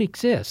don't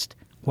exist.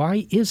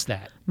 Why is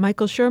that?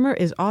 Michael Shermer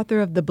is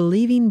author of The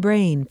Believing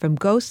Brain, From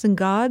Ghosts and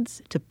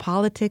Gods to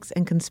Politics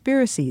and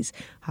Conspiracies,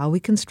 How We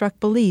Construct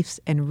Beliefs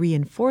and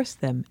Reinforce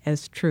Them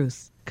as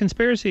Truth.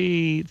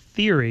 Conspiracy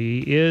theory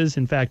is,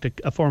 in fact,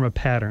 a form of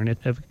pattern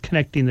of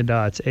connecting the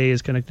dots. A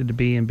is connected to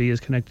B and B is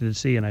connected to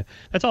C. And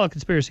that's all a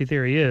conspiracy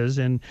theory is.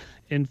 And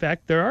in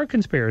fact, there are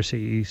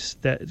conspiracy theories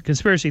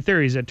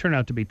that turn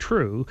out to be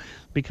true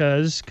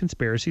because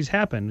conspiracies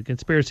happen.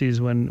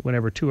 Conspiracies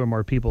whenever two or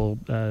more people,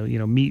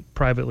 meet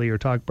privately or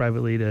talk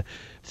privately to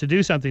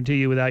do something to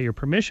you without your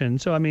permission.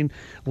 So, I mean,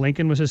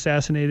 Lincoln was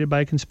assassinated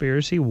by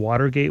conspiracy.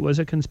 Watergate was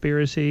a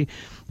conspiracy.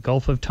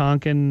 Gulf of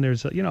Tonkin.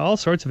 There's, all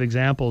sorts of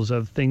examples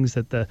of things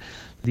that the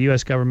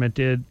U.S. government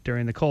did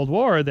during the Cold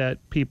War that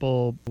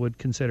people would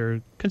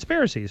consider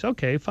conspiracies.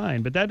 Okay,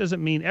 fine. But that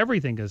doesn't mean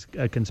everything is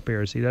a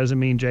conspiracy. That doesn't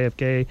mean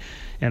JFK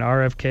and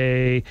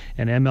RFK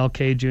and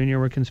MLK Jr.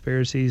 were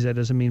conspiracies. That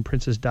doesn't mean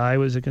Princess Di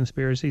was a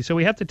conspiracy. So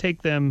we have to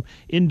take them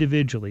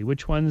individually.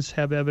 Which ones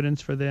have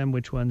evidence for them?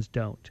 Which ones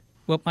don't?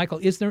 Well, Michael,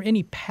 is there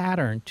any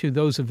pattern to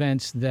those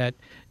events that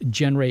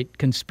generate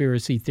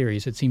conspiracy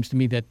theories? It seems to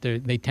me that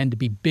they tend to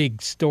be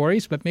big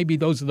stories, but maybe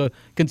those are the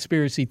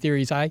conspiracy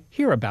theories I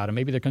hear about. And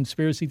maybe they're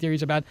conspiracy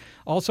theories about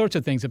all sorts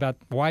of things, about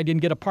why I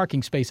didn't get a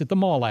parking space at the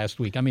mall last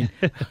week. I mean,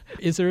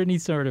 is there any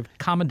sort of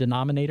common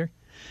denominator?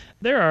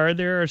 There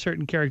are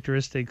certain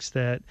characteristics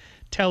that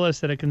tell us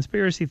that a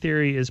conspiracy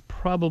theory is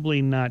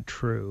probably not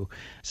true.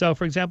 So,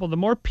 for example, the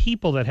more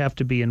people that have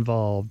to be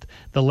involved,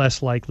 the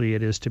less likely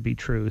it is to be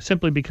true,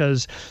 simply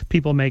because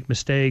people make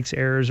mistakes,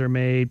 errors are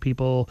made,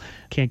 people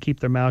can't keep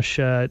their mouth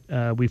shut,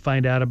 we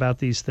find out about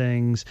these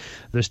things,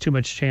 there's too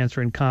much chance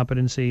for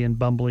incompetency and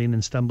bumbling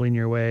and stumbling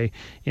your way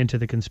into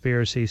the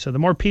conspiracy. So the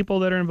more people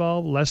that are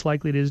involved, less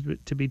likely it is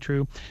to be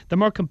true. The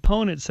more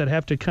components that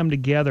have to come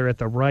together at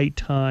the right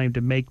time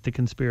to make the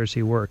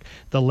conspiracy work,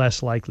 the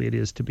less likely it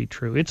is to be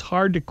true. It's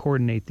hard to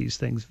coordinate these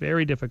things,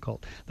 very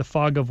difficult. The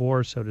fog of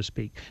war, so to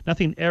speak.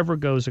 Nothing ever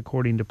goes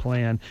according to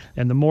plan,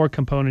 and the more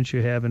components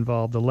you have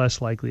involved, the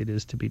less likely it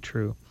is to be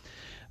true.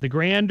 The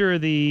grander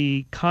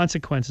the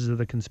consequences of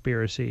the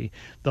conspiracy,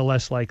 the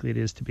less likely it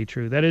is to be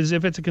true. That is,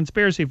 if it's a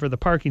conspiracy for the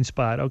parking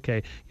spot,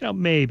 okay,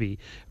 maybe,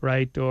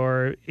 right?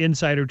 Or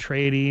insider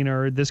trading,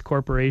 or this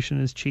corporation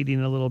is cheating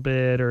a little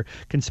bit, or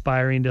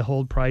conspiring to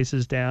hold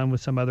prices down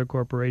with some other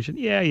corporation.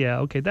 Yeah,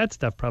 okay, that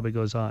stuff probably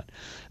goes on.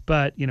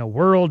 But,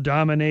 world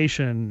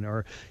domination,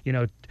 or,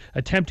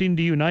 attempting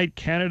to unite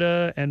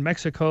Canada and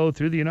Mexico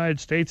through the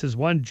United States as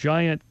one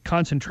giant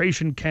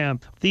concentration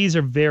camp, these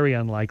are very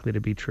unlikely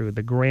to be true.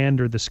 The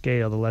grander the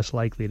scale, the less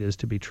likely it is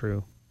to be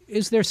true.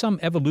 Is there some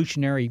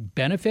evolutionary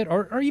benefit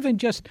or even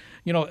just,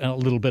 a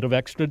little bit of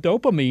extra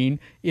dopamine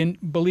in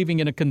believing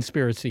in a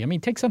conspiracy? I mean,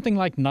 take something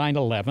like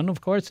 9/11.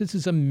 Of course, this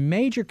is a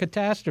major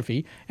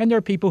catastrophe, and there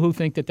are people who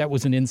think that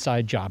was an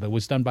inside job. It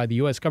was done by the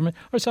U.S. government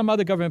or some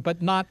other government,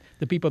 but not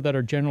the people that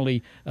are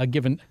generally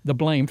given the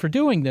blame for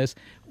doing this.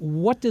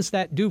 What does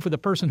that do for the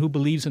person who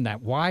believes in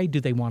that? Why do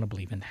they want to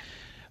believe in that?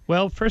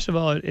 Well, first of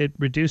all, it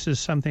reduces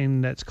something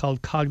that's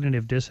called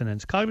cognitive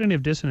dissonance.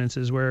 Cognitive dissonance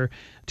is where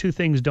two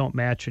things don't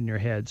match in your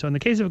head. So in the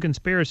case of a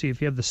conspiracy, if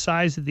you have the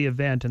size of the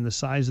event and the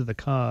size of the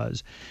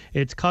cause,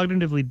 it's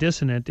cognitively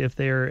dissonant if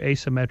they're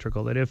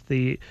asymmetrical, that if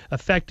the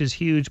effect is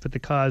huge but the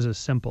cause is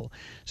simple.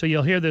 So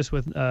you'll hear this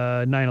with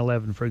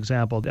 9/11, for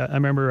example. I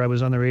remember I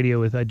was on the radio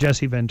with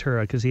Jesse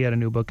Ventura because he had a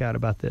new book out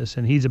about this,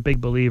 and he's a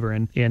big believer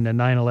in the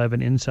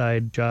 9/11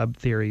 inside job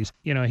theories.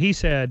 He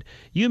said,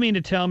 you mean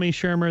to tell me,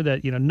 Shermer,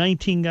 that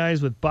 19 guys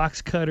with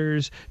box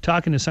cutters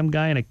talking to some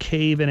guy in a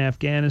cave in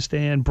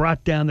Afghanistan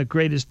brought down the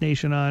greatest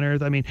nation on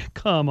earth? I mean,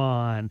 come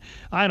on.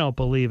 I don't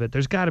believe it.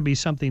 There's got to be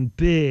something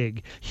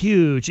big,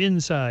 huge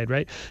inside,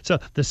 right? So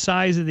the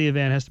size of the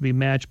event has to be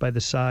matched by the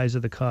size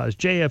of the cause.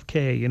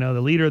 JFK,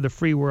 the leader of the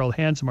free world,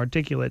 handsome,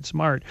 articulate,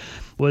 smart,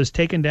 was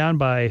taken down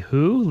by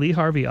who? Lee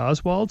Harvey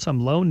Oswald, some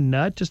lone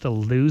nut, just a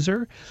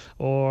loser?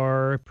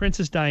 Or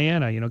Princess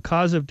Diana,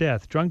 cause of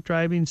death, drunk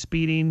driving,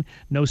 speeding,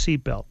 no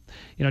seatbelt.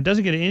 It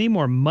doesn't get any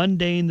more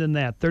mundane than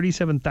that.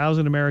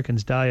 37,000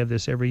 Americans die of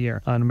this every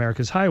year on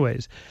America's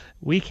highways.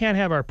 We can't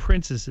have our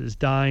princesses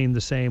dying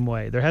the same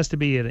way. There has to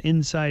be an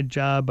inside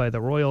job by the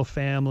royal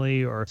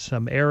family or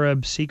some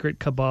Arab secret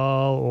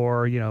cabal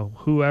or,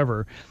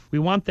 whoever. We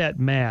want that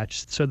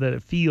matched so that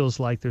it feels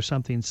like there's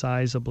something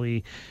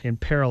sizably in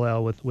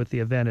parallel with the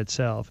event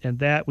itself. And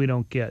that we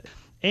don't get.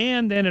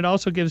 And then it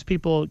also gives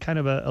people kind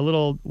of a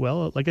little,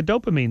 like a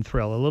dopamine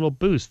thrill, a little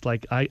boost.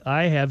 Like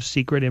I have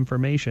secret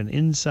information,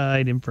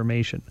 inside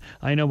information.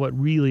 I know what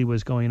really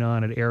was going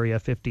on at Area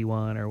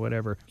 51 or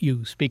whatever.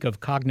 You speak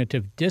of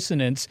cognitive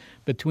dissonance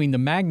between the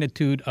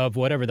magnitude of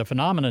whatever the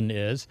phenomenon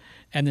is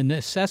and the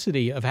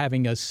necessity of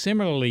having a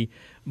similarly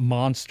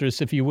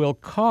monstrous, if you will,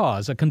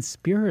 cause, a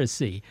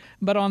conspiracy.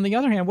 But on the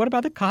other hand, what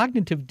about the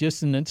cognitive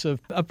dissonance of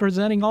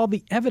presenting all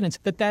the evidence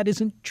that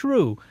isn't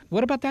true?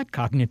 What about that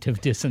cognitive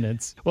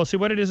dissonance? Well, see,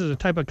 what it is a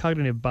type of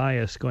cognitive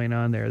bias going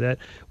on there, that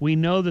we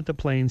know that the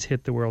planes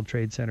hit the World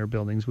Trade Center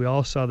buildings. We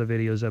all saw the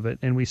videos of it,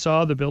 and we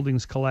saw the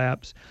buildings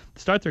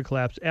start their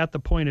collapse at the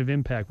point of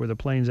impact where the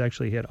planes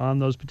actually hit on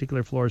those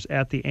particular floors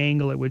at the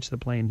angle at which the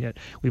plane hit.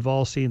 We've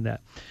all seen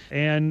that.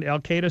 And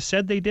Al-Qaeda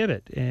said they did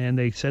it, and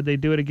they said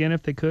they'd do it again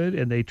if they could,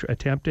 and they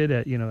attempted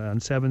at, on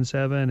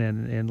 7/7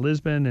 and in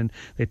Lisbon, and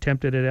they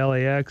attempted at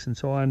LAX and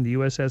so on, the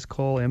USS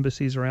Cole,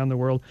 embassies around the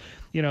world.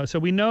 So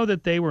we know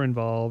that they were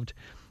involved.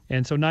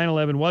 And so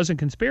 9/11 was a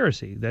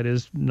conspiracy. That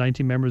is,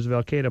 19 members of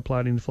Al-Qaeda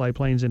plotting to fly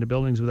planes into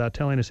buildings without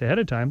telling us ahead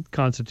of time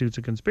constitutes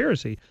a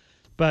conspiracy.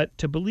 But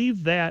to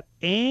believe that,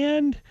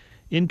 and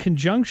in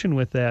conjunction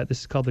with that, this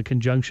is called the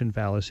conjunction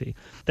fallacy,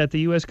 that the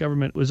U.S.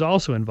 government was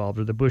also involved,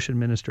 or the Bush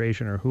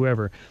administration or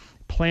whoever,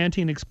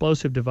 planting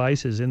explosive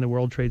devices in the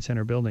World Trade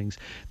Center buildings.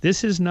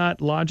 This is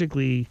not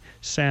logically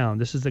sound.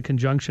 This is the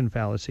conjunction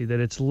fallacy, that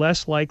it's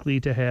less likely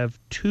to have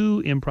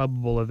two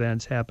improbable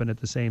events happen at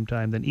the same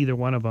time than either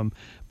one of them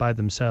by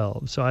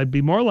themselves. So I'd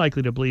be more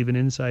likely to believe an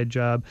inside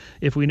job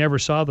if we never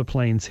saw the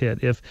planes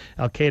hit, if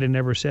Al-Qaeda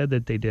never said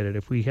that they did it,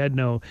 if we had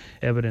no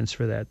evidence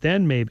for that,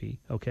 then maybe,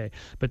 okay.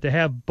 But to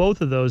have both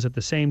of those at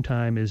the same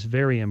time is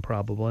very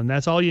improbable, and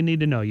that's all you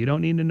need to know. You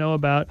don't need to know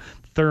about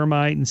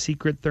thermite and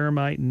secret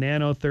thermite and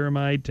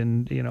nanothermite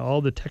and all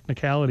the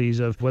technicalities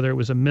of whether it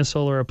was a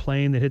missile or a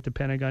plane that hit the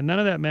Pentagon. None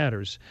of that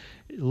matters.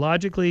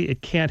 Logically,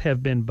 it can't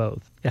have been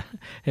both. Yeah,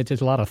 it's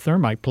just a lot of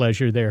thermite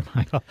pleasure there,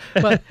 Michael.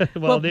 But,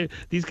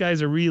 these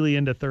guys are really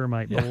into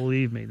thermite,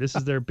 believe me. This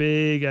is their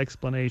big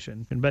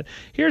explanation. But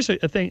here's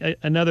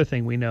another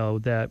thing we know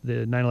that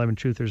the 9/11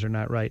 truthers are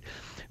not right.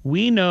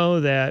 We know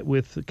that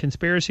with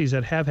conspiracies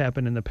that have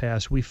happened in the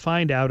past, we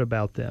find out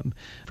about them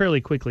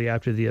fairly quickly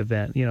after the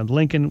event.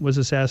 Lincoln was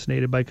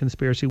assassinated by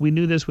conspiracy. We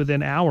knew this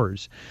within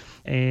hours.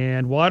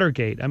 And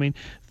Watergate. I mean,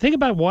 think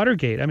about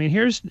Watergate. I mean,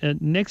 here's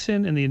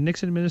Nixon and the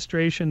Nixon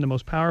administration, the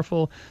most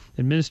powerful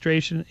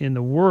administration in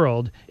the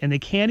world, and they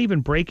can't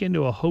even break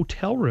into a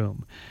hotel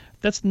room.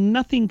 That's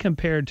nothing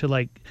compared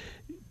to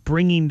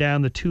bringing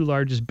down the two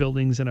largest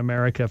buildings in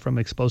America from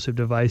explosive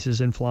devices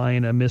and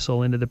flying a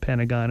missile into the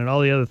Pentagon and all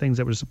the other things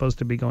that were supposed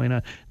to be going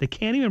on. They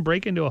can't even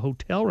break into a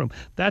hotel room.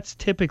 That's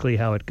typically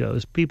how it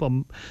goes.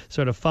 People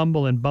sort of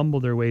fumble and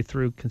bumble their way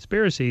through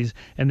conspiracies,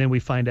 and then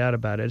we find out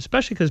about it,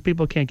 especially because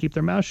people can't keep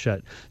their mouth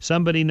shut.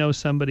 Somebody knows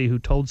somebody who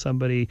told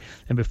somebody,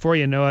 and before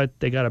you know it,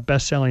 they got a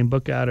best-selling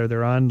book out, or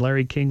they're on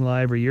Larry King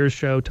Live or your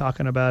show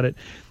talking about it.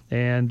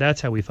 And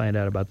that's how we find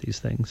out about these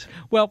things.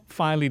 Well,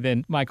 finally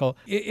then, Michael,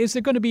 is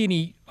there going to be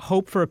any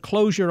hope for a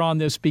closure on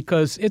this?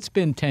 Because it's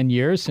been 10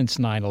 years since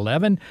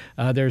 9/11.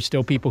 There's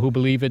still people who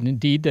believe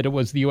indeed that it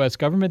was the U.S.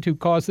 government who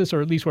caused this,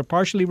 or at least were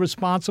partially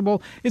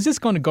responsible. Is this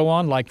going to go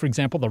on, like, for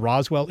example, the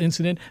Roswell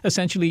incident,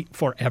 essentially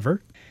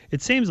forever?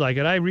 It seems like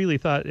it. I really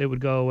thought it would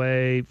go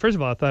away. First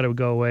of all, I thought it would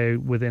go away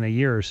within a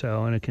year or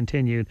so, and it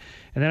continued.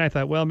 And then I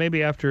thought, well,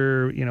 maybe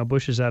after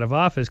Bush is out of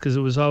office, because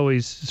it was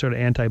always sort of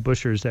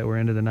anti-Bushers that were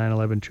into the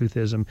 9/11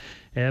 truthism.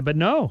 But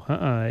no,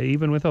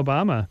 even with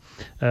Obama,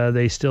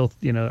 they still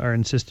are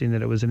insisting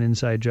that it was an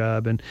inside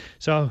job. And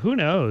so who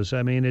knows?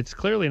 I mean, it's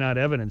clearly not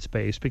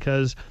evidence-based,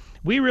 because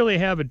We really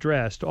have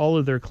addressed all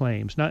of their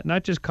claims,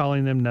 not just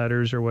calling them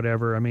nutters or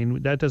whatever. I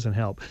mean, that doesn't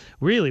help.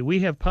 Really, we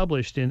have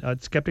published in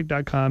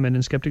Skeptic.com and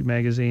in Skeptic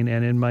Magazine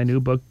and in my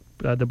new book,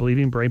 The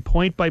Believing Brain,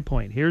 point by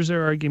point. Here's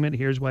their argument.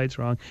 Here's why it's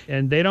wrong.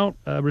 And they don't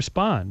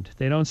respond.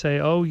 They don't say,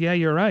 oh, yeah,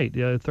 you're right.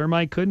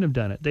 Thermite couldn't have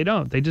done it. They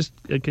don't. They just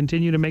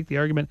continue to make the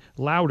argument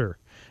louder.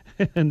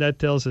 And that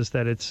tells us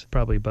that it's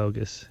probably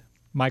bogus.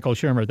 Michael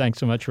Shermer, thanks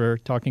so much for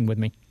talking with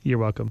me. You're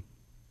welcome.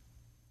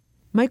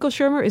 Michael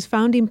Shermer is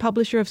founding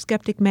publisher of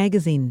Skeptic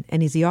Magazine,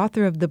 and he's the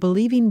author of The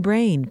Believing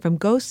Brain, From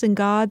Ghosts and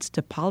Gods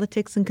to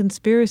Politics and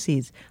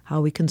Conspiracies,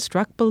 How We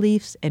Construct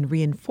Beliefs and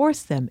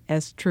Reinforce Them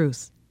as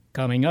Truths.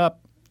 Coming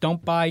up,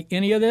 don't buy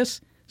any of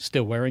this?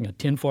 Still wearing a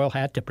tinfoil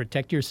hat to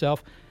protect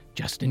yourself,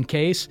 just in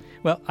case?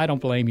 Well, I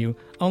don't blame you.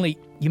 Only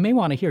you may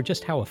want to hear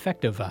just how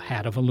effective a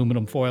hat of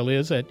aluminum foil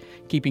is at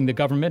keeping the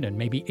government and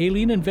maybe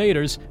alien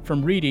invaders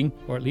from reading,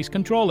 or at least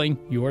controlling,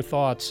 your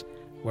thoughts.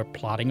 We're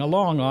plodding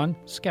along on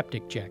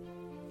Skeptic Check.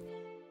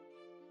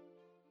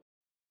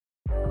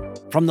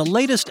 From the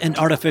latest in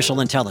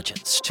artificial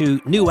intelligence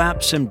to new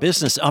apps and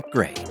business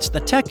upgrades, the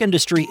tech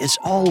industry is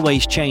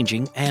always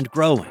changing and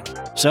growing.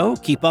 So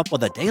keep up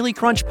with the Daily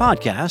Crunch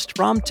podcast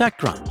from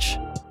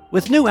TechCrunch.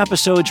 With new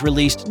episodes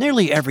released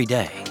nearly every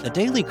day, the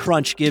Daily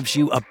Crunch gives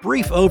you a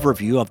brief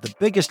overview of the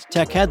biggest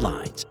tech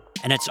headlines,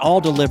 and it's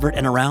all delivered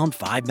in around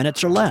 5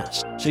 minutes or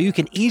less, so you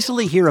can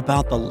easily hear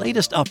about the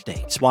latest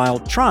updates while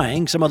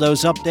trying some of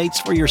those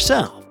updates for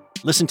yourself.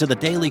 Listen to the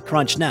Daily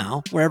Crunch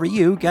now, wherever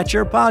you get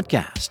your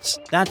podcasts.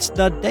 That's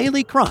the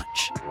Daily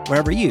Crunch,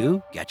 wherever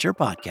you get your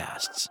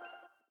podcasts.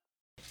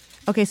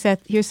 Okay,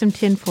 Seth, here's some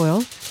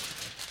tinfoil.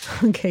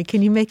 Okay,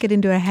 can you make it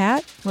into a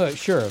hat? Well,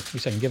 sure. At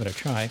least I can give it a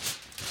try.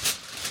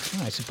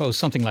 I suppose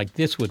something like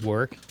this would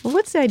work. Well,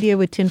 what's the idea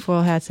with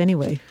tinfoil hats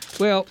anyway?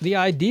 Well, the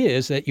idea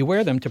is that you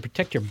wear them to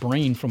protect your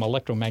brain from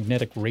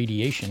electromagnetic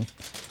radiation.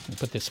 I'll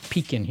put this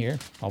peak in here.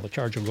 All the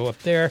charge will go up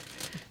there.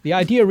 The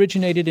idea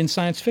originated in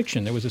science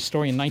fiction. There was a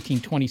story in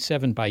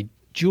 1927 by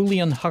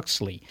Julian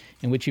Huxley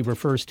in which he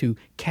refers to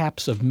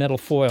caps of metal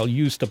foil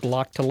used to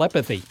block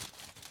telepathy.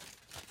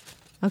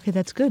 Okay,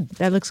 that's good.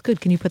 That looks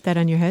good. Can you put that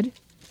on your head?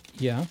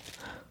 Yeah,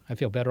 I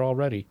feel better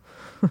already.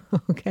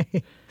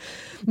 Okay.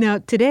 Now,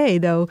 today,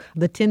 though,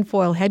 the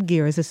tinfoil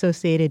headgear is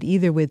associated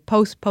either with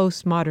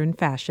postmodern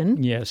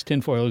fashion. Yes,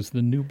 tinfoil is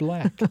the new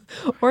black.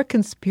 Or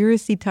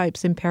conspiracy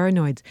types and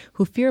paranoids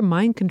who fear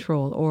mind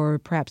control or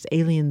perhaps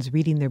aliens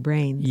reading their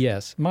brains.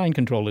 Yes, mind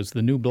control is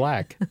the new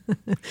black.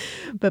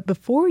 But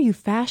before you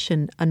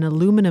fashion an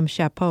aluminum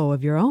chapeau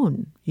of your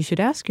own, you should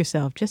ask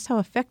yourself, just how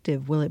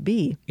effective will it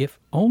be? If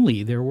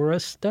only there were a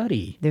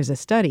study. There's a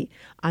study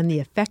on the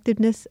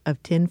effectiveness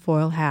of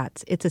tinfoil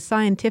hats. It's a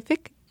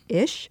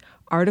scientific-ish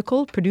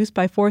article produced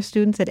by 4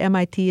 students at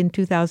MIT in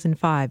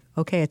 2005.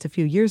 Okay, it's a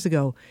few years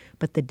ago,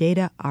 but the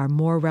data are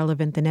more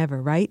relevant than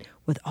ever, right?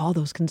 With all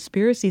those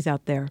conspiracies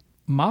out there.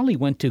 Molly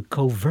went to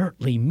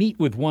covertly meet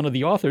with one of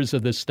the authors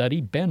of this study,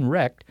 Ben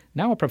Recht,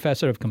 now a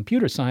professor of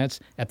computer science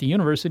at the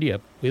University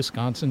of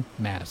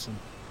Wisconsin-Madison.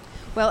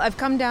 Well, I've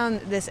come down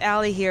this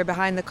alley here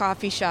behind the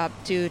coffee shop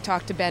to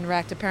talk to Ben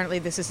Recht. Apparently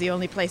this is the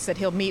only place that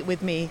he'll meet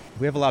with me.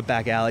 We have a lot of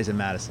back alleys in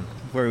Madison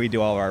where we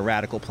do all our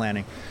radical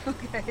planning.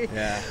 Okay.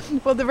 Yeah.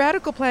 Well, the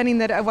radical planning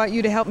that I want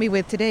you to help me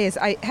with today is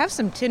I have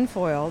some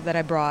tinfoil that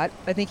I brought.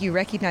 I think you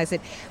recognize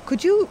it.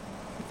 Could you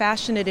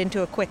fashion it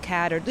into a quick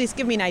hat, or at least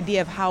give me an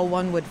idea of how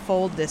one would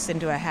fold this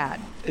into a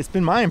hat? It's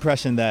been my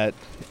impression that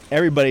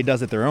everybody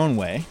does it their own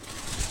way,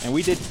 and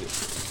we did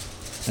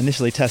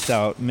initially test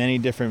out many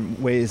different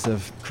ways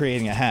of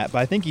creating a hat, but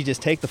I think you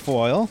just take the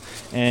foil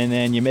and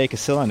then you make a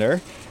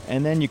cylinder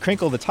and then you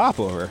crinkle the top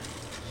over.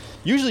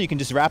 Usually you can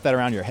just wrap that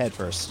around your head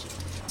first.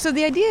 So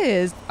the idea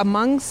is,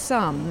 among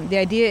some, the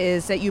idea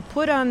is that you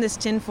put on this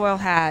tinfoil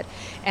hat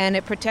and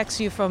it protects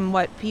you from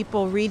what,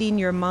 people reading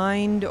your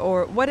mind,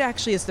 or what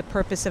actually is the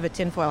purpose of a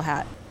tinfoil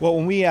hat? Well,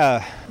 when we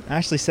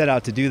actually set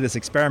out to do this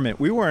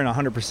experiment, we weren't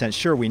 100%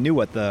 sure we knew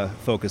what the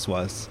focus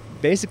was.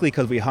 Basically,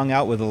 because we hung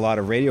out with a lot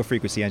of radio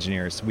frequency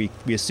engineers, we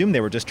assumed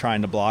they were just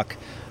trying to block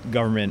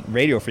government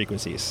radio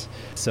frequencies.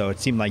 So it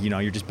seemed like,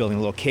 you're just building a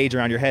little cage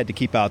around your head to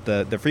keep out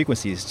the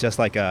frequencies, just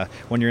like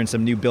when you're in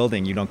some new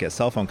building, you don't get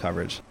cell phone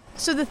coverage.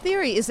 So the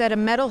theory is that a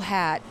metal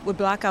hat would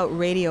block out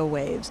radio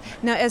waves.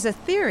 Now, as a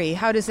theory,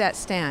 how does that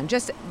stand,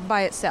 just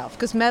by itself?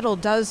 Because metal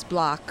does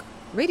block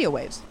radio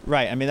waves.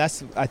 Right. I mean,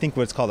 that's, I think,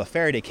 what's called a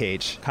Faraday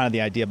cage, kind of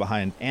the idea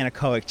behind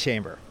anechoic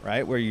chamber,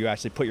 right? Where you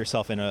actually put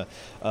yourself in a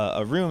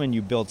room and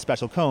you build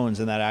special cones,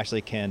 and that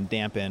actually can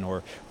dampen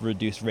or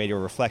reduce radio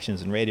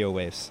reflections and radio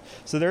waves.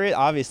 So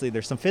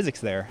there's some physics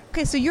there.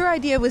 Okay, so your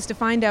idea was to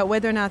find out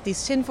whether or not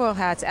these tinfoil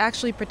hats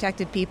actually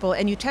protected people,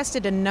 and you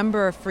tested a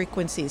number of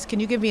frequencies. Can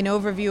you give me an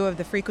overview of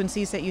the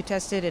frequencies that you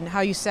tested and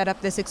how you set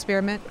up this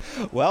experiment?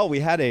 Well,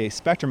 we had a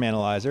spectrum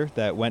analyzer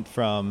that went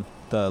from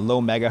the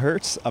low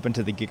megahertz up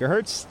into the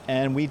gigahertz,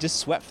 and we just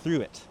swept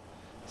through it.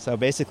 So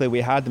basically we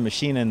had the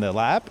machine in the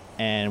lab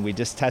and we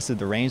just tested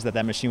the range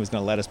that machine was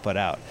going to let us put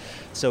out.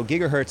 So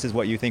gigahertz is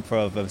what you think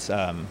of as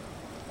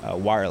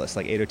wireless,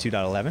 like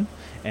 802.11,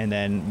 and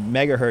then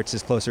megahertz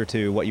is closer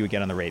to what you would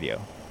get on the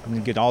radio. I'm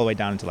going to get all the way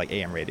down into like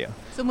AM radio.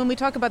 So when we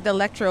talk about the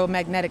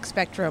electromagnetic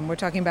spectrum, we're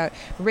talking about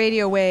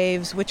radio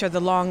waves, which are the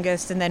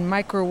longest, and then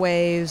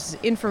microwaves,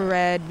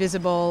 infrared,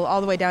 visible, all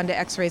the way down to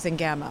X-rays and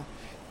gamma.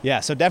 Yeah,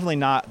 so definitely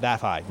not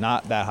that high,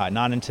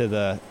 not into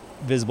the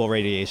visible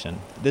radiation.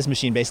 This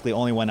machine basically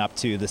only went up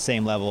to the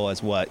same level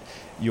as what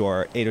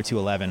your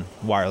 802.11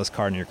 wireless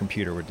card in your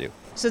computer would do.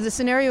 So the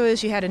scenario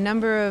is you had a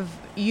number of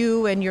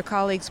you and your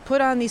colleagues put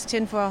on these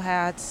tinfoil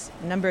hats,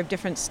 a number of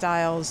different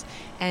styles,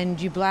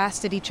 and you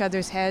blasted each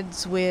other's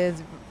heads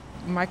with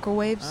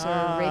microwaves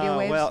or radio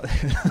waves? Well,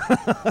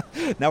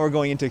 now we're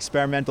going into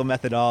experimental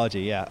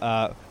methodology,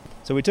 yeah.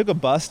 So we took a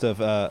bust of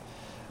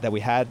that we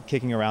had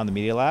kicking around the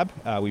media lab.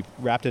 We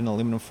wrapped it in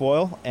aluminum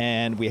foil,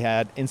 and we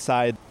had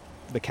inside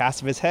the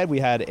cast of his head, we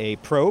had a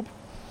probe,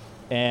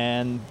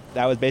 and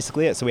that was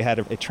basically it. So we had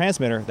a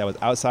transmitter that was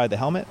outside the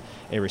helmet,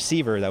 a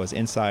receiver that was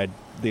inside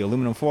the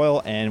aluminum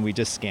foil, and we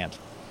just scanned.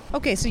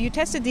 Okay, so you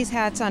tested these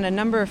hats on a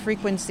number of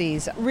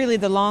frequencies, really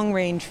the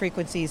long-range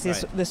frequencies.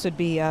 This would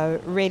be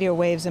radio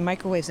waves and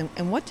microwaves.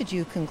 And what did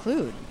you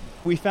conclude?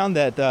 We found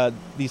that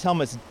these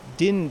helmets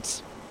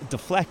didn't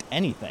deflect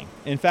anything.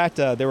 In fact,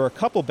 there were a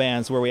couple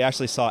bands where we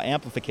actually saw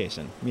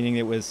amplification, meaning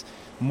it was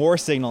more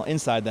signal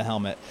inside the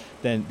helmet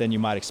than you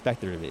might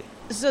expect there to be.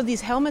 So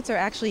these helmets are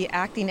actually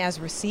acting as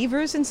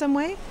receivers in some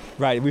way?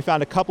 Right. We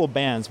found a couple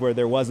bands where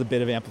there was a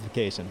bit of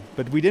amplification,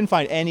 but we didn't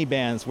find any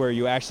bands where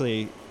you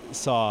actually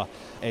saw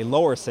a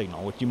lower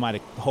signal, which you might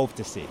have hoped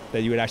to see,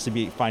 that you would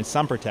actually find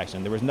some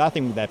protection. There was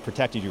nothing that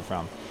protected you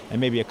from, and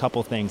maybe a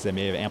couple things that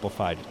may have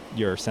amplified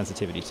your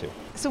sensitivity to.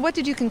 So what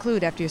did you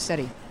conclude after your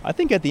study? I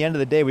think at the end of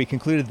the day, we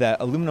concluded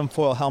that aluminum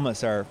foil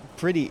helmets are a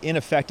pretty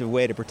ineffective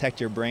way to protect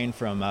your brain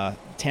from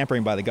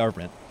tampering by the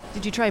government.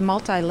 Did you try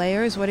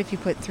multi-layers? What if you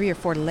put 3 or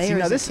 4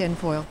 layers of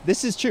tinfoil?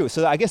 This is true.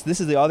 So I guess this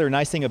is the other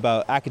nice thing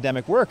about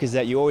academic work is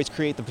that you always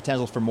create the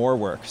potential for more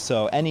work.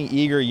 So any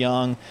eager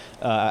young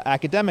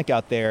academic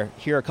out there,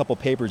 here are a couple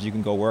papers you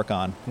can go work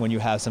on when you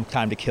have some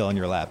time to kill in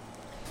your lab.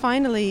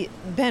 Finally,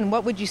 Ben,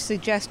 what would you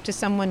suggest to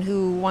someone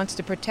who wants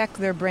to protect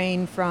their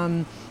brain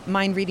from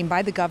mind reading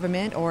by the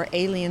government or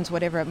aliens,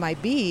 whatever it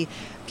might be?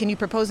 Can you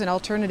propose an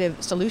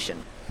alternative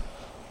solution?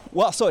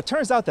 Well, so it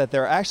turns out that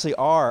there actually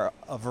are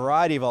a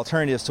variety of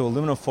alternatives to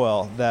aluminum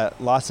foil that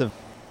lots of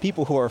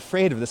people who are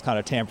afraid of this kind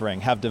of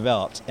tampering have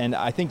developed. And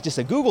I think just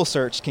a Google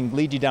search can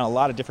lead you down a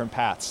lot of different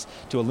paths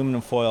to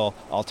aluminum foil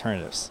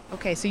alternatives.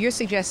 Okay, so you're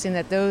suggesting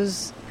that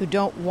those who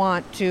don't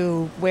want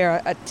to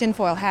wear a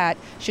tinfoil hat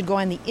should go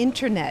on the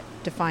internet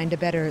to find a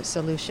better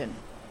solution.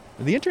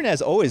 The internet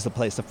is always the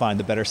place to find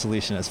the better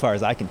solution as far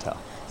as I can tell.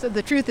 So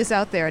the truth is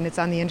out there and it's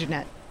on the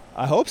internet.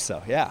 I hope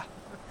so, yeah.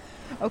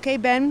 Okay,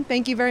 Ben,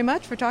 thank you very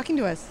much for talking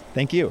to us.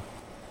 Thank you.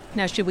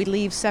 Now, should we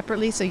leave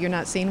separately so you're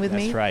not seen with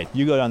me? That's right.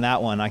 You go down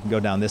that one, I can go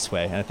down this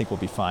way, and I think we'll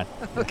be fine.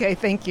 Okay,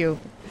 thank you.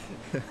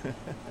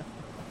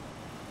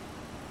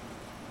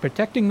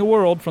 Protecting the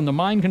world from the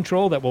mind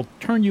control that will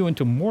turn you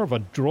into more of a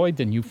droid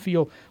than you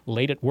feel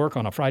late at work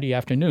on a Friday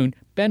afternoon,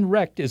 Ben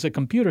Recht is a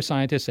computer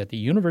scientist at the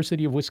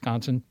University of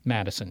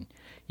Wisconsin-Madison.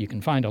 You can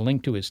find a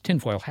link to his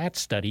tinfoil hat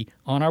study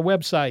on our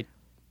website.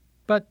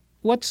 But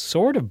what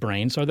sort of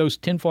brains are those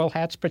tinfoil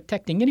hats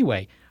protecting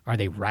anyway? Are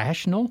they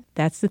rational?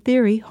 That's the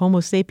theory.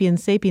 Homo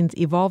sapiens sapiens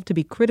evolved to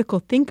be critical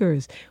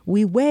thinkers.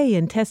 We weigh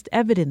and test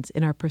evidence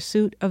in our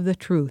pursuit of the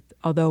truth,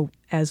 although,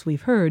 as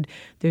we've heard,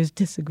 there's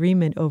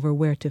disagreement over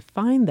where to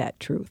find that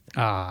truth.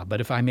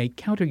 But if I may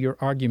counter your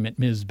argument,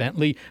 Ms.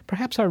 Bentley,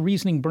 perhaps our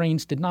reasoning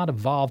brains did not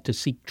evolve to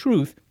seek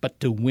truth, but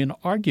to win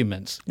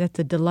arguments. That's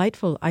a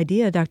delightful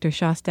idea, Dr.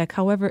 Shostak.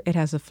 However, it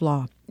has a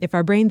flaw. If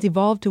our brains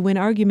evolved to win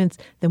arguments,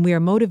 then we are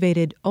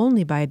motivated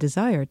only by a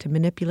desire to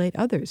manipulate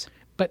others.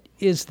 But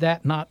is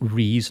that not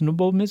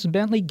reasonable, Ms.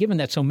 Bentley, given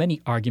that so many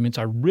arguments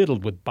are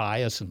riddled with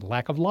bias and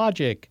lack of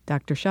logic?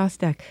 Dr.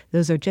 Shostak,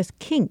 those are just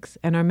kinks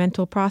in our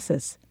mental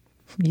process.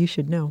 You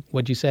should know.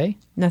 What'd you say?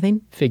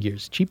 Nothing.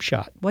 Figures. Cheap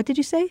shot. What did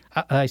you say?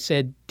 I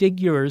said, dig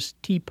yours,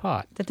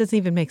 teapot. That doesn't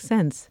even make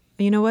sense.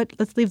 You know what?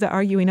 Let's leave the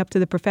arguing up to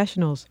the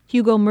professionals.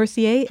 Hugo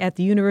Mercier at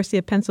the University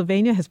of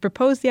Pennsylvania has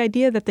proposed the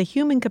idea that the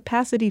human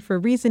capacity for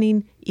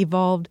reasoning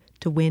evolved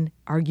to win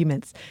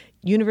arguments.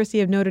 University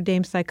of Notre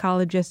Dame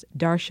psychologist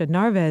Darcia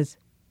Narvaez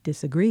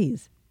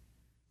disagrees.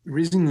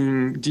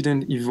 Reasoning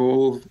didn't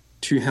evolve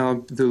to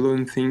help the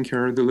lone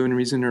thinker, the lone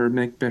reasoner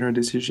make better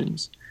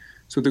decisions.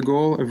 So the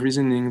goal of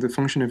reasoning, the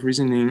function of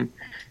reasoning,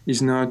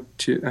 is not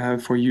to,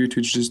 for you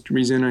to just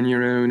reason on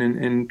your own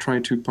and try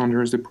to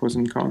ponder the pros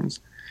and cons.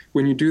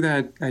 When you do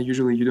that,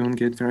 usually you don't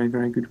get very,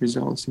 very good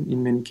results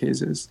in many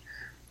cases.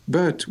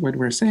 But what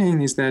we're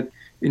saying is that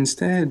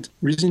instead,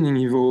 reasoning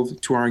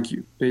evolved to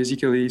argue,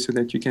 basically, so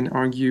that you can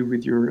argue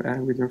with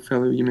your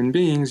fellow human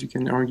beings, you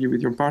can argue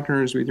with your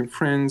partners, with your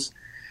friends.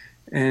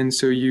 And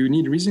so you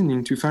need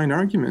reasoning to find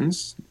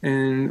arguments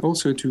and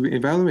also to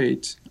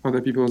evaluate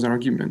other people's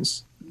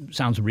arguments.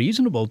 Sounds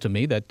reasonable to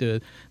me that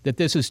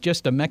this is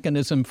just a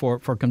mechanism for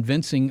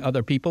convincing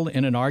other people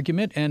in an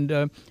argument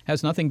and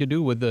has nothing to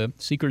do with the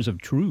seekers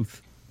of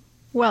truth.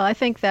 Well, I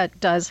think that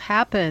does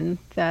happen,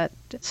 that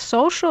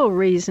social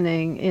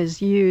reasoning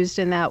is used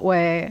in that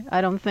way.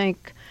 I don't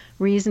think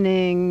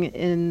reasoning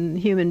in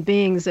human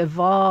beings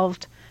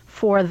evolved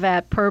for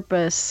that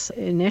purpose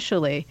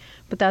initially,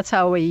 but that's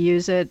how we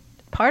use it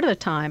part of the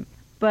time.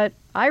 But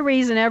I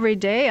reason every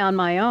day on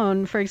my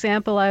own. For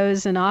example, I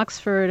was in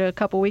Oxford a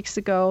couple weeks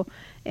ago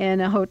in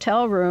a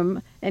hotel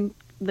room, and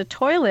the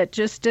toilet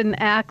just didn't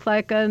act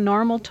like a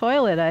normal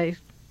toilet. I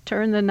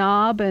turned the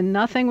knob and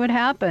nothing would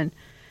happen.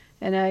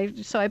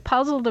 And so I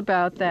puzzled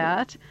about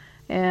that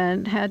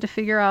and had to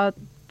figure out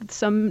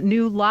some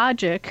new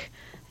logic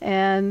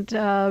and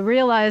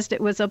realized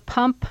it was a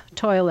pump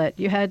toilet.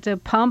 You had to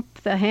pump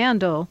the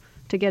handle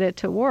to get it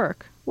to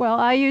work. Well,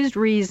 I used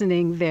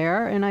reasoning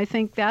there, and I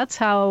think that's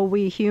how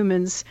we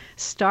humans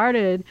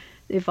started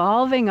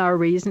evolving our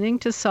reasoning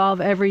to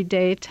solve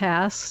everyday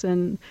tasks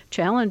and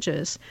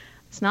challenges.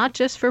 It's not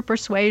just for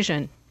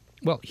persuasion.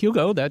 Well,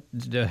 Hugo,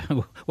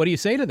 what do you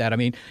say to that? I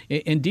mean,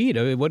 indeed,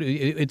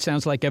 it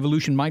sounds like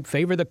evolution might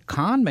favor the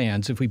con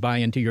mans if we buy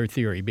into your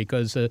theory,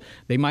 because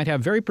they might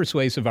have very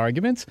persuasive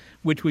arguments,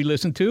 which we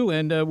listen to,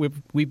 and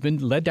we've been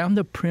led down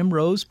the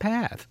primrose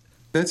path.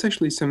 That's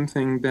actually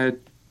something that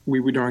we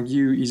would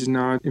argue is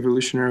not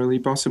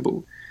evolutionarily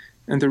possible.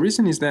 And the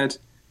reason is that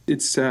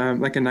it's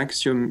like an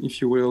axiom,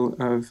 if you will,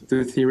 of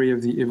the theory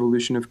of the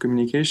evolution of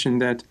communication,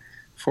 that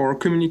for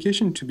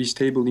communication to be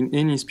stable in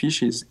any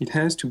species, it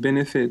has to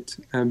benefit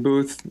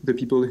both the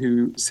people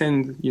who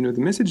send, the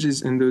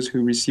messages and those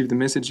who receive the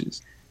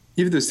messages.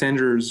 If the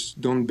senders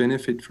don't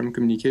benefit from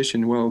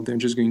communication, well, they're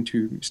just going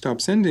to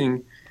stop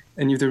sending.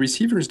 And if the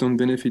receivers don't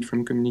benefit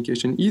from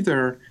communication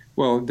either,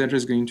 well, they're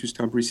just going to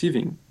stop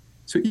receiving.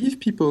 So if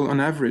people, on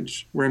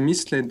average, were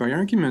misled by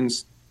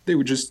arguments, they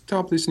would just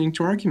stop listening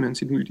to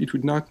arguments. It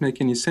would not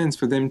make any sense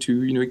for them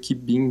to,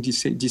 keep being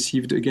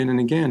deceived again and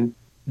again.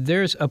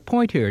 There's a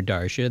point here,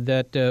 Darcia,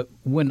 that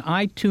when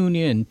I tune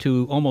in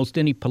to almost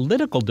any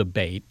political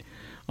debate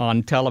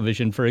on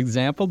television, for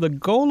example, the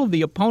goal of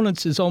the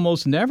opponents is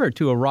almost never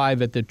to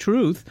arrive at the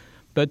truth,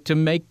 but to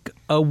make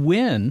a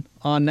win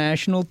on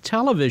national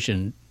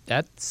television.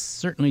 That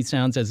certainly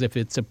sounds as if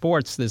it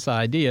supports this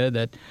idea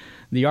that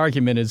the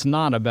argument is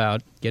not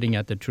about getting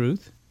at the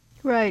truth.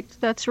 Right.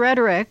 That's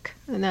rhetoric,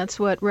 and that's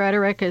what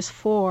rhetoric is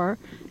for.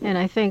 And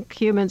I think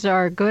humans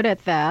are good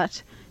at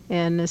that.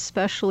 And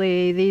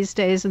especially these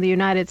days in the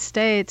United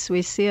States,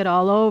 we see it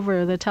all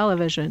over the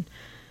television.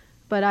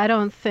 But I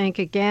don't think,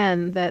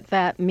 again,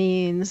 that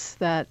means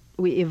that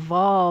we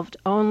evolved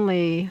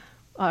only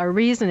our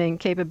reasoning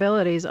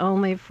capabilities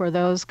only for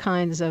those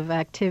kinds of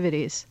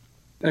activities.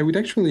 I would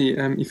actually,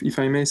 if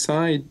I may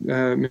side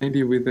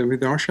maybe with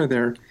Darcia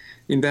there,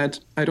 in that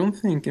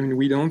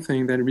we don't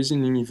think that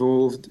reasoning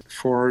evolved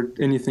for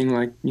anything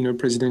like,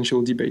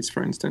 presidential debates,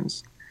 for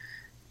instance.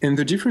 And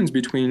the difference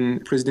between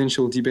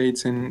presidential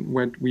debates and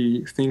what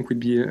we think would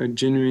be a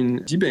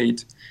genuine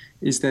debate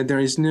is that there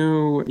is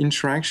no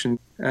interaction.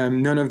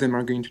 None of them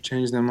are going to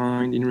change their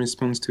mind in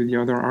response to the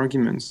other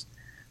arguments.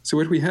 So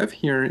what we have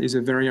here is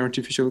a very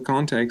artificial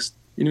context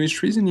in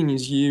which reasoning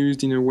is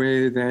used in a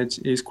way that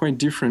is quite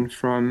different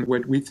from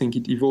what we think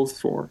it evolved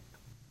for.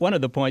 One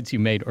of the points you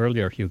made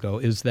earlier, Hugo,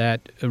 is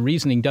that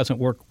reasoning doesn't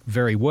work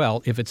very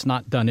well if it's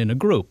not done in a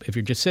group. If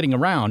you're just sitting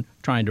around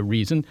trying to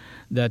reason,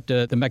 that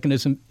the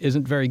mechanism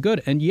isn't very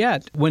good. And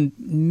yet, when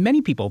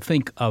many people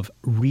think of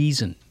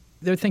reason,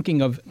 they're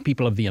thinking of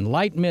people of the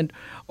Enlightenment,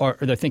 or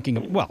they're thinking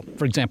of, well,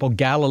 for example,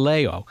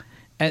 Galileo.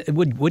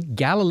 Would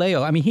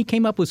Galileo, he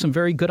came up with some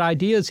very good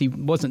ideas. He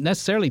wasn't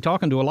necessarily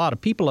talking to a lot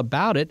of people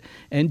about it.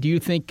 And do you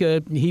think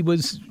he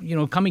was,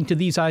 coming to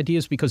these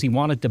ideas because he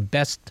wanted to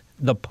best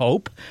the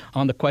Pope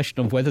on the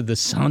question of whether the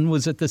sun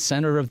was at the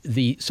center of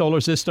the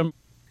solar system?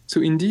 So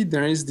indeed,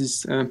 there is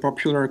this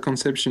popular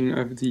conception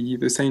of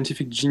the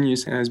scientific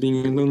genius as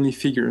being a lonely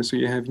figure. So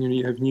you have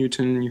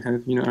Newton, you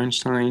have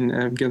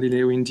Einstein,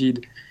 Galileo,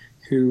 indeed,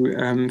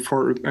 who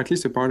for at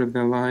least a part of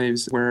their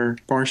lives were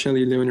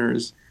partially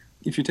loners.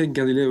 If you take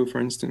Galileo, for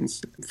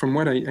instance, from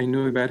what I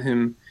know about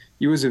him,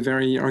 he was a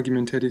very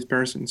argumentative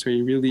person. So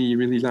he really,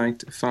 really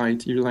liked to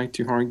fight. He liked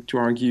to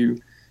argue.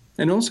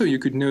 And also you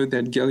could note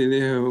that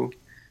Galileo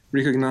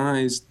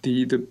recognized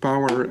the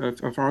power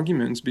of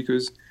arguments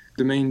because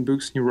the main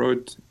books he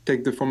wrote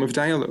take the form of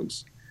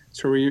dialogues.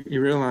 So he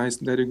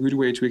realized that a good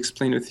way to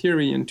explain a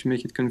theory and to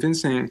make it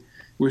convincing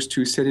was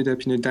to set it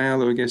up in a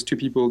dialogue as two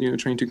people,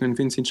 trying to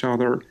convince each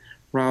other,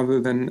 rather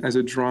than as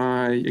a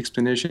dry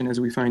explanation as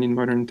we find in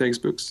modern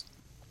textbooks.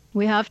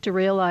 We have to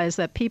realize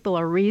that people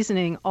are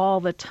reasoning all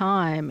the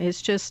time.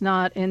 It's just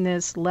not in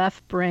this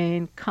left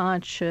brain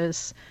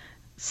conscious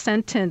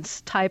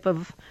sentence type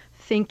of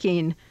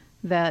thinking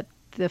that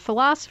the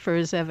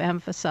philosophers have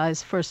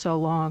emphasized for so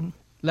long.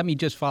 Let me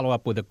just follow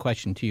up with a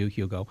question to you,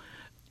 Hugo.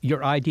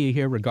 Your idea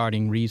here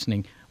regarding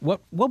reasoning,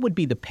 what would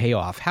be the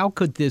payoff? How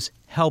could this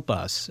help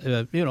us,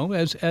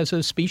 as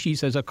a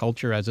species, as a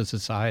culture, as a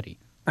society?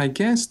 I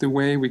guess the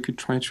way we could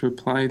try to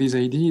apply these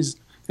ideas,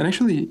 and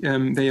actually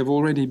they have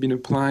already been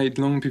applied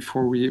long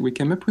before we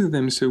came up with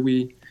them, so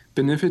we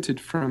benefited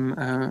from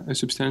a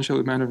substantial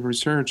amount of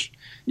research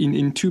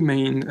in two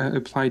main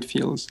applied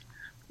fields.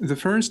 The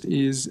first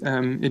is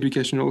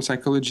educational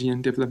psychology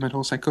and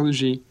developmental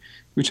psychology,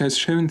 which has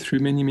shown through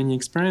many, many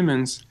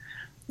experiments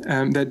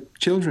that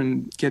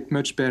children get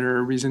much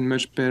better, reason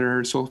much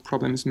better, solve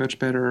problems much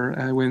better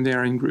when they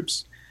are in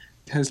groups.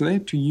 It has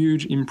led to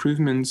huge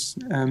improvements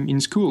in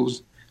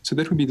schools. So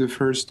that would be the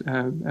first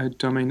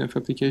domain of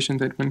application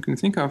that one can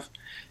think of.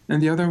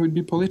 And the other would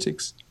be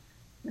politics.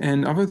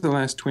 And over the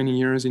last 20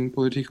 years in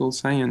political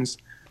science,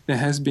 there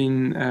has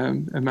been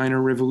a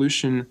minor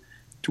revolution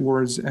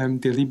towards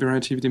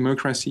deliberative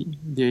democracy,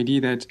 the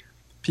idea that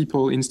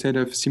people, instead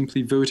of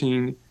simply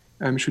voting,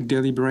 should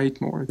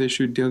deliberate more. They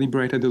should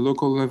deliberate at the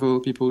local level.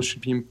 People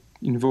should be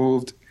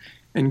involved.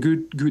 And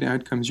good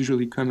outcomes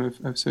usually come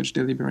of such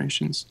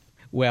deliberations.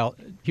 Well,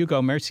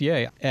 Hugo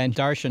Mercier and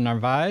Darcia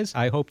Narvaez,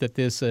 I hope that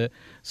this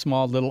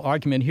small little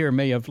argument here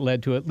may have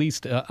led to at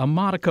least a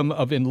modicum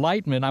of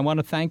enlightenment. I want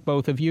to thank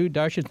both of you.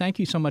 Darcia, thank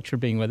you so much for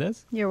being with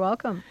us. You're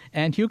welcome.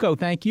 And Hugo,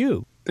 thank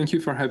you. Thank you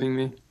for having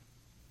me.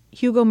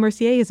 Hugo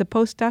Mercier is a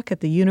postdoc at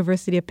the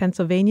University of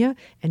Pennsylvania,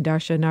 and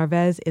Darcia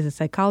Narvaez is a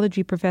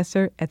psychology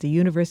professor at the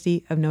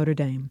University of Notre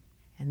Dame.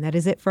 And that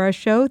is it for our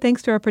show.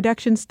 Thanks to our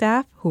production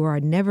staff, who are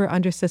never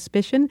under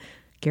suspicion: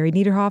 Gary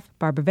Niederhoff,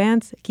 Barbara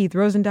Vance, Keith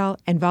Rosendahl,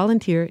 and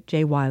volunteer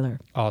Jay Weiler.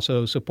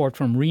 Also support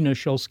from Rena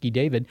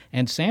Shulsky-David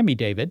and Sammy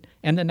David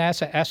and the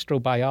NASA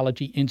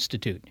Astrobiology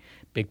Institute.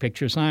 Big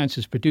Picture Science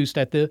is produced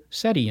at the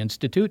SETI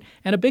Institute,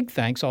 and a big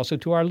thanks also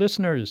to our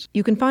listeners.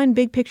 You can find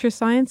Big Picture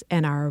Science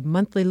and our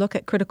monthly look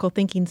at critical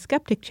thinking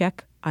Skeptic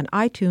Check on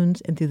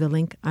iTunes and through the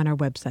link on our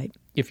website.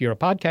 If you're a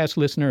podcast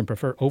listener and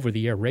prefer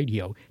over-the-air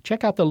radio,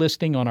 check out the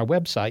listing on our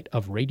website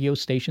of radio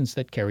stations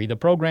that carry the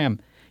program.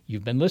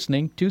 You've been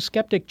listening to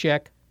Skeptic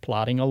Check,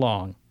 plodding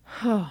along.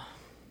 Are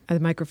the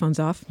microphones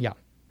off? Yeah.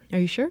 Are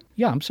you sure?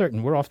 Yeah, I'm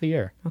certain. We're off the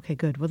air. Okay,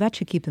 good. Well, that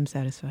should keep them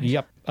satisfied.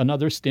 Yep.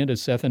 Another stint as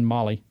Seth and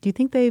Molly. Do you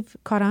think they've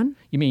caught on?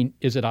 You mean,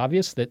 is it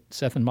obvious that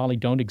Seth and Molly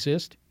don't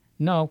exist?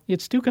 No,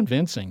 it's too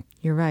convincing.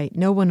 You're right.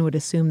 No one would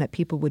assume that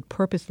people would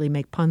purposely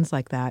make puns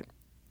like that.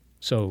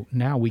 So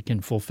now we can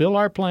fulfill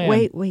our plan.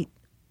 Wait.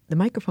 The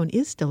microphone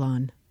is still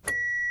on.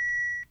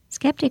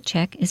 Skeptic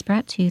Check is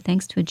brought to you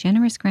thanks to a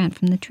generous grant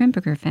from the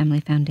Trimberger Family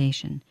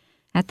Foundation.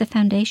 At the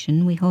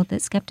foundation, we hold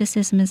that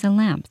skepticism is a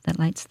lamp that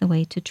lights the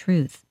way to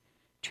truth.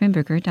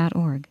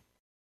 Trimberger.org.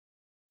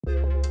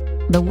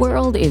 The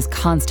world is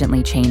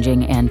constantly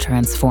changing and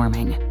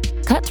transforming.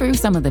 Cut through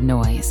some of the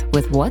noise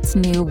with What's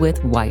New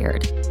with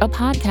Wired, a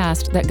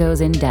podcast that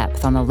goes in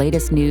depth on the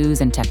latest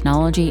news and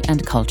technology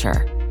and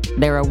culture.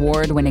 Their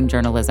award-winning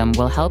journalism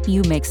will help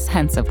you make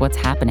sense of what's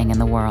happening in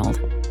the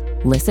world.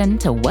 Listen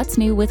to What's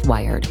New with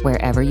Wired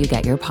wherever you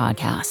get your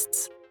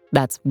podcasts.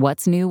 That's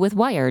What's New with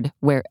Wired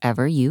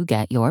wherever you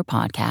get your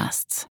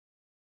podcasts.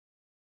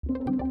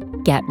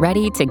 Get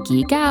ready to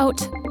geek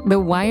out. The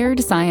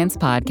Wired Science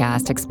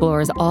Podcast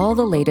explores all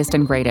the latest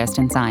and greatest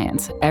in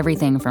science,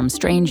 everything from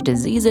strange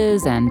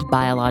diseases and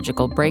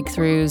biological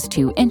breakthroughs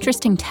to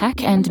interesting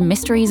tech and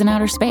mysteries in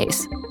outer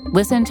space.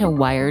 Listen to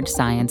Wired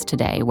Science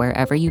today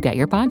wherever you get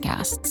your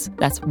podcasts.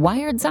 That's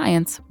Wired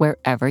Science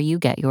wherever you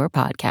get your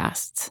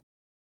podcasts.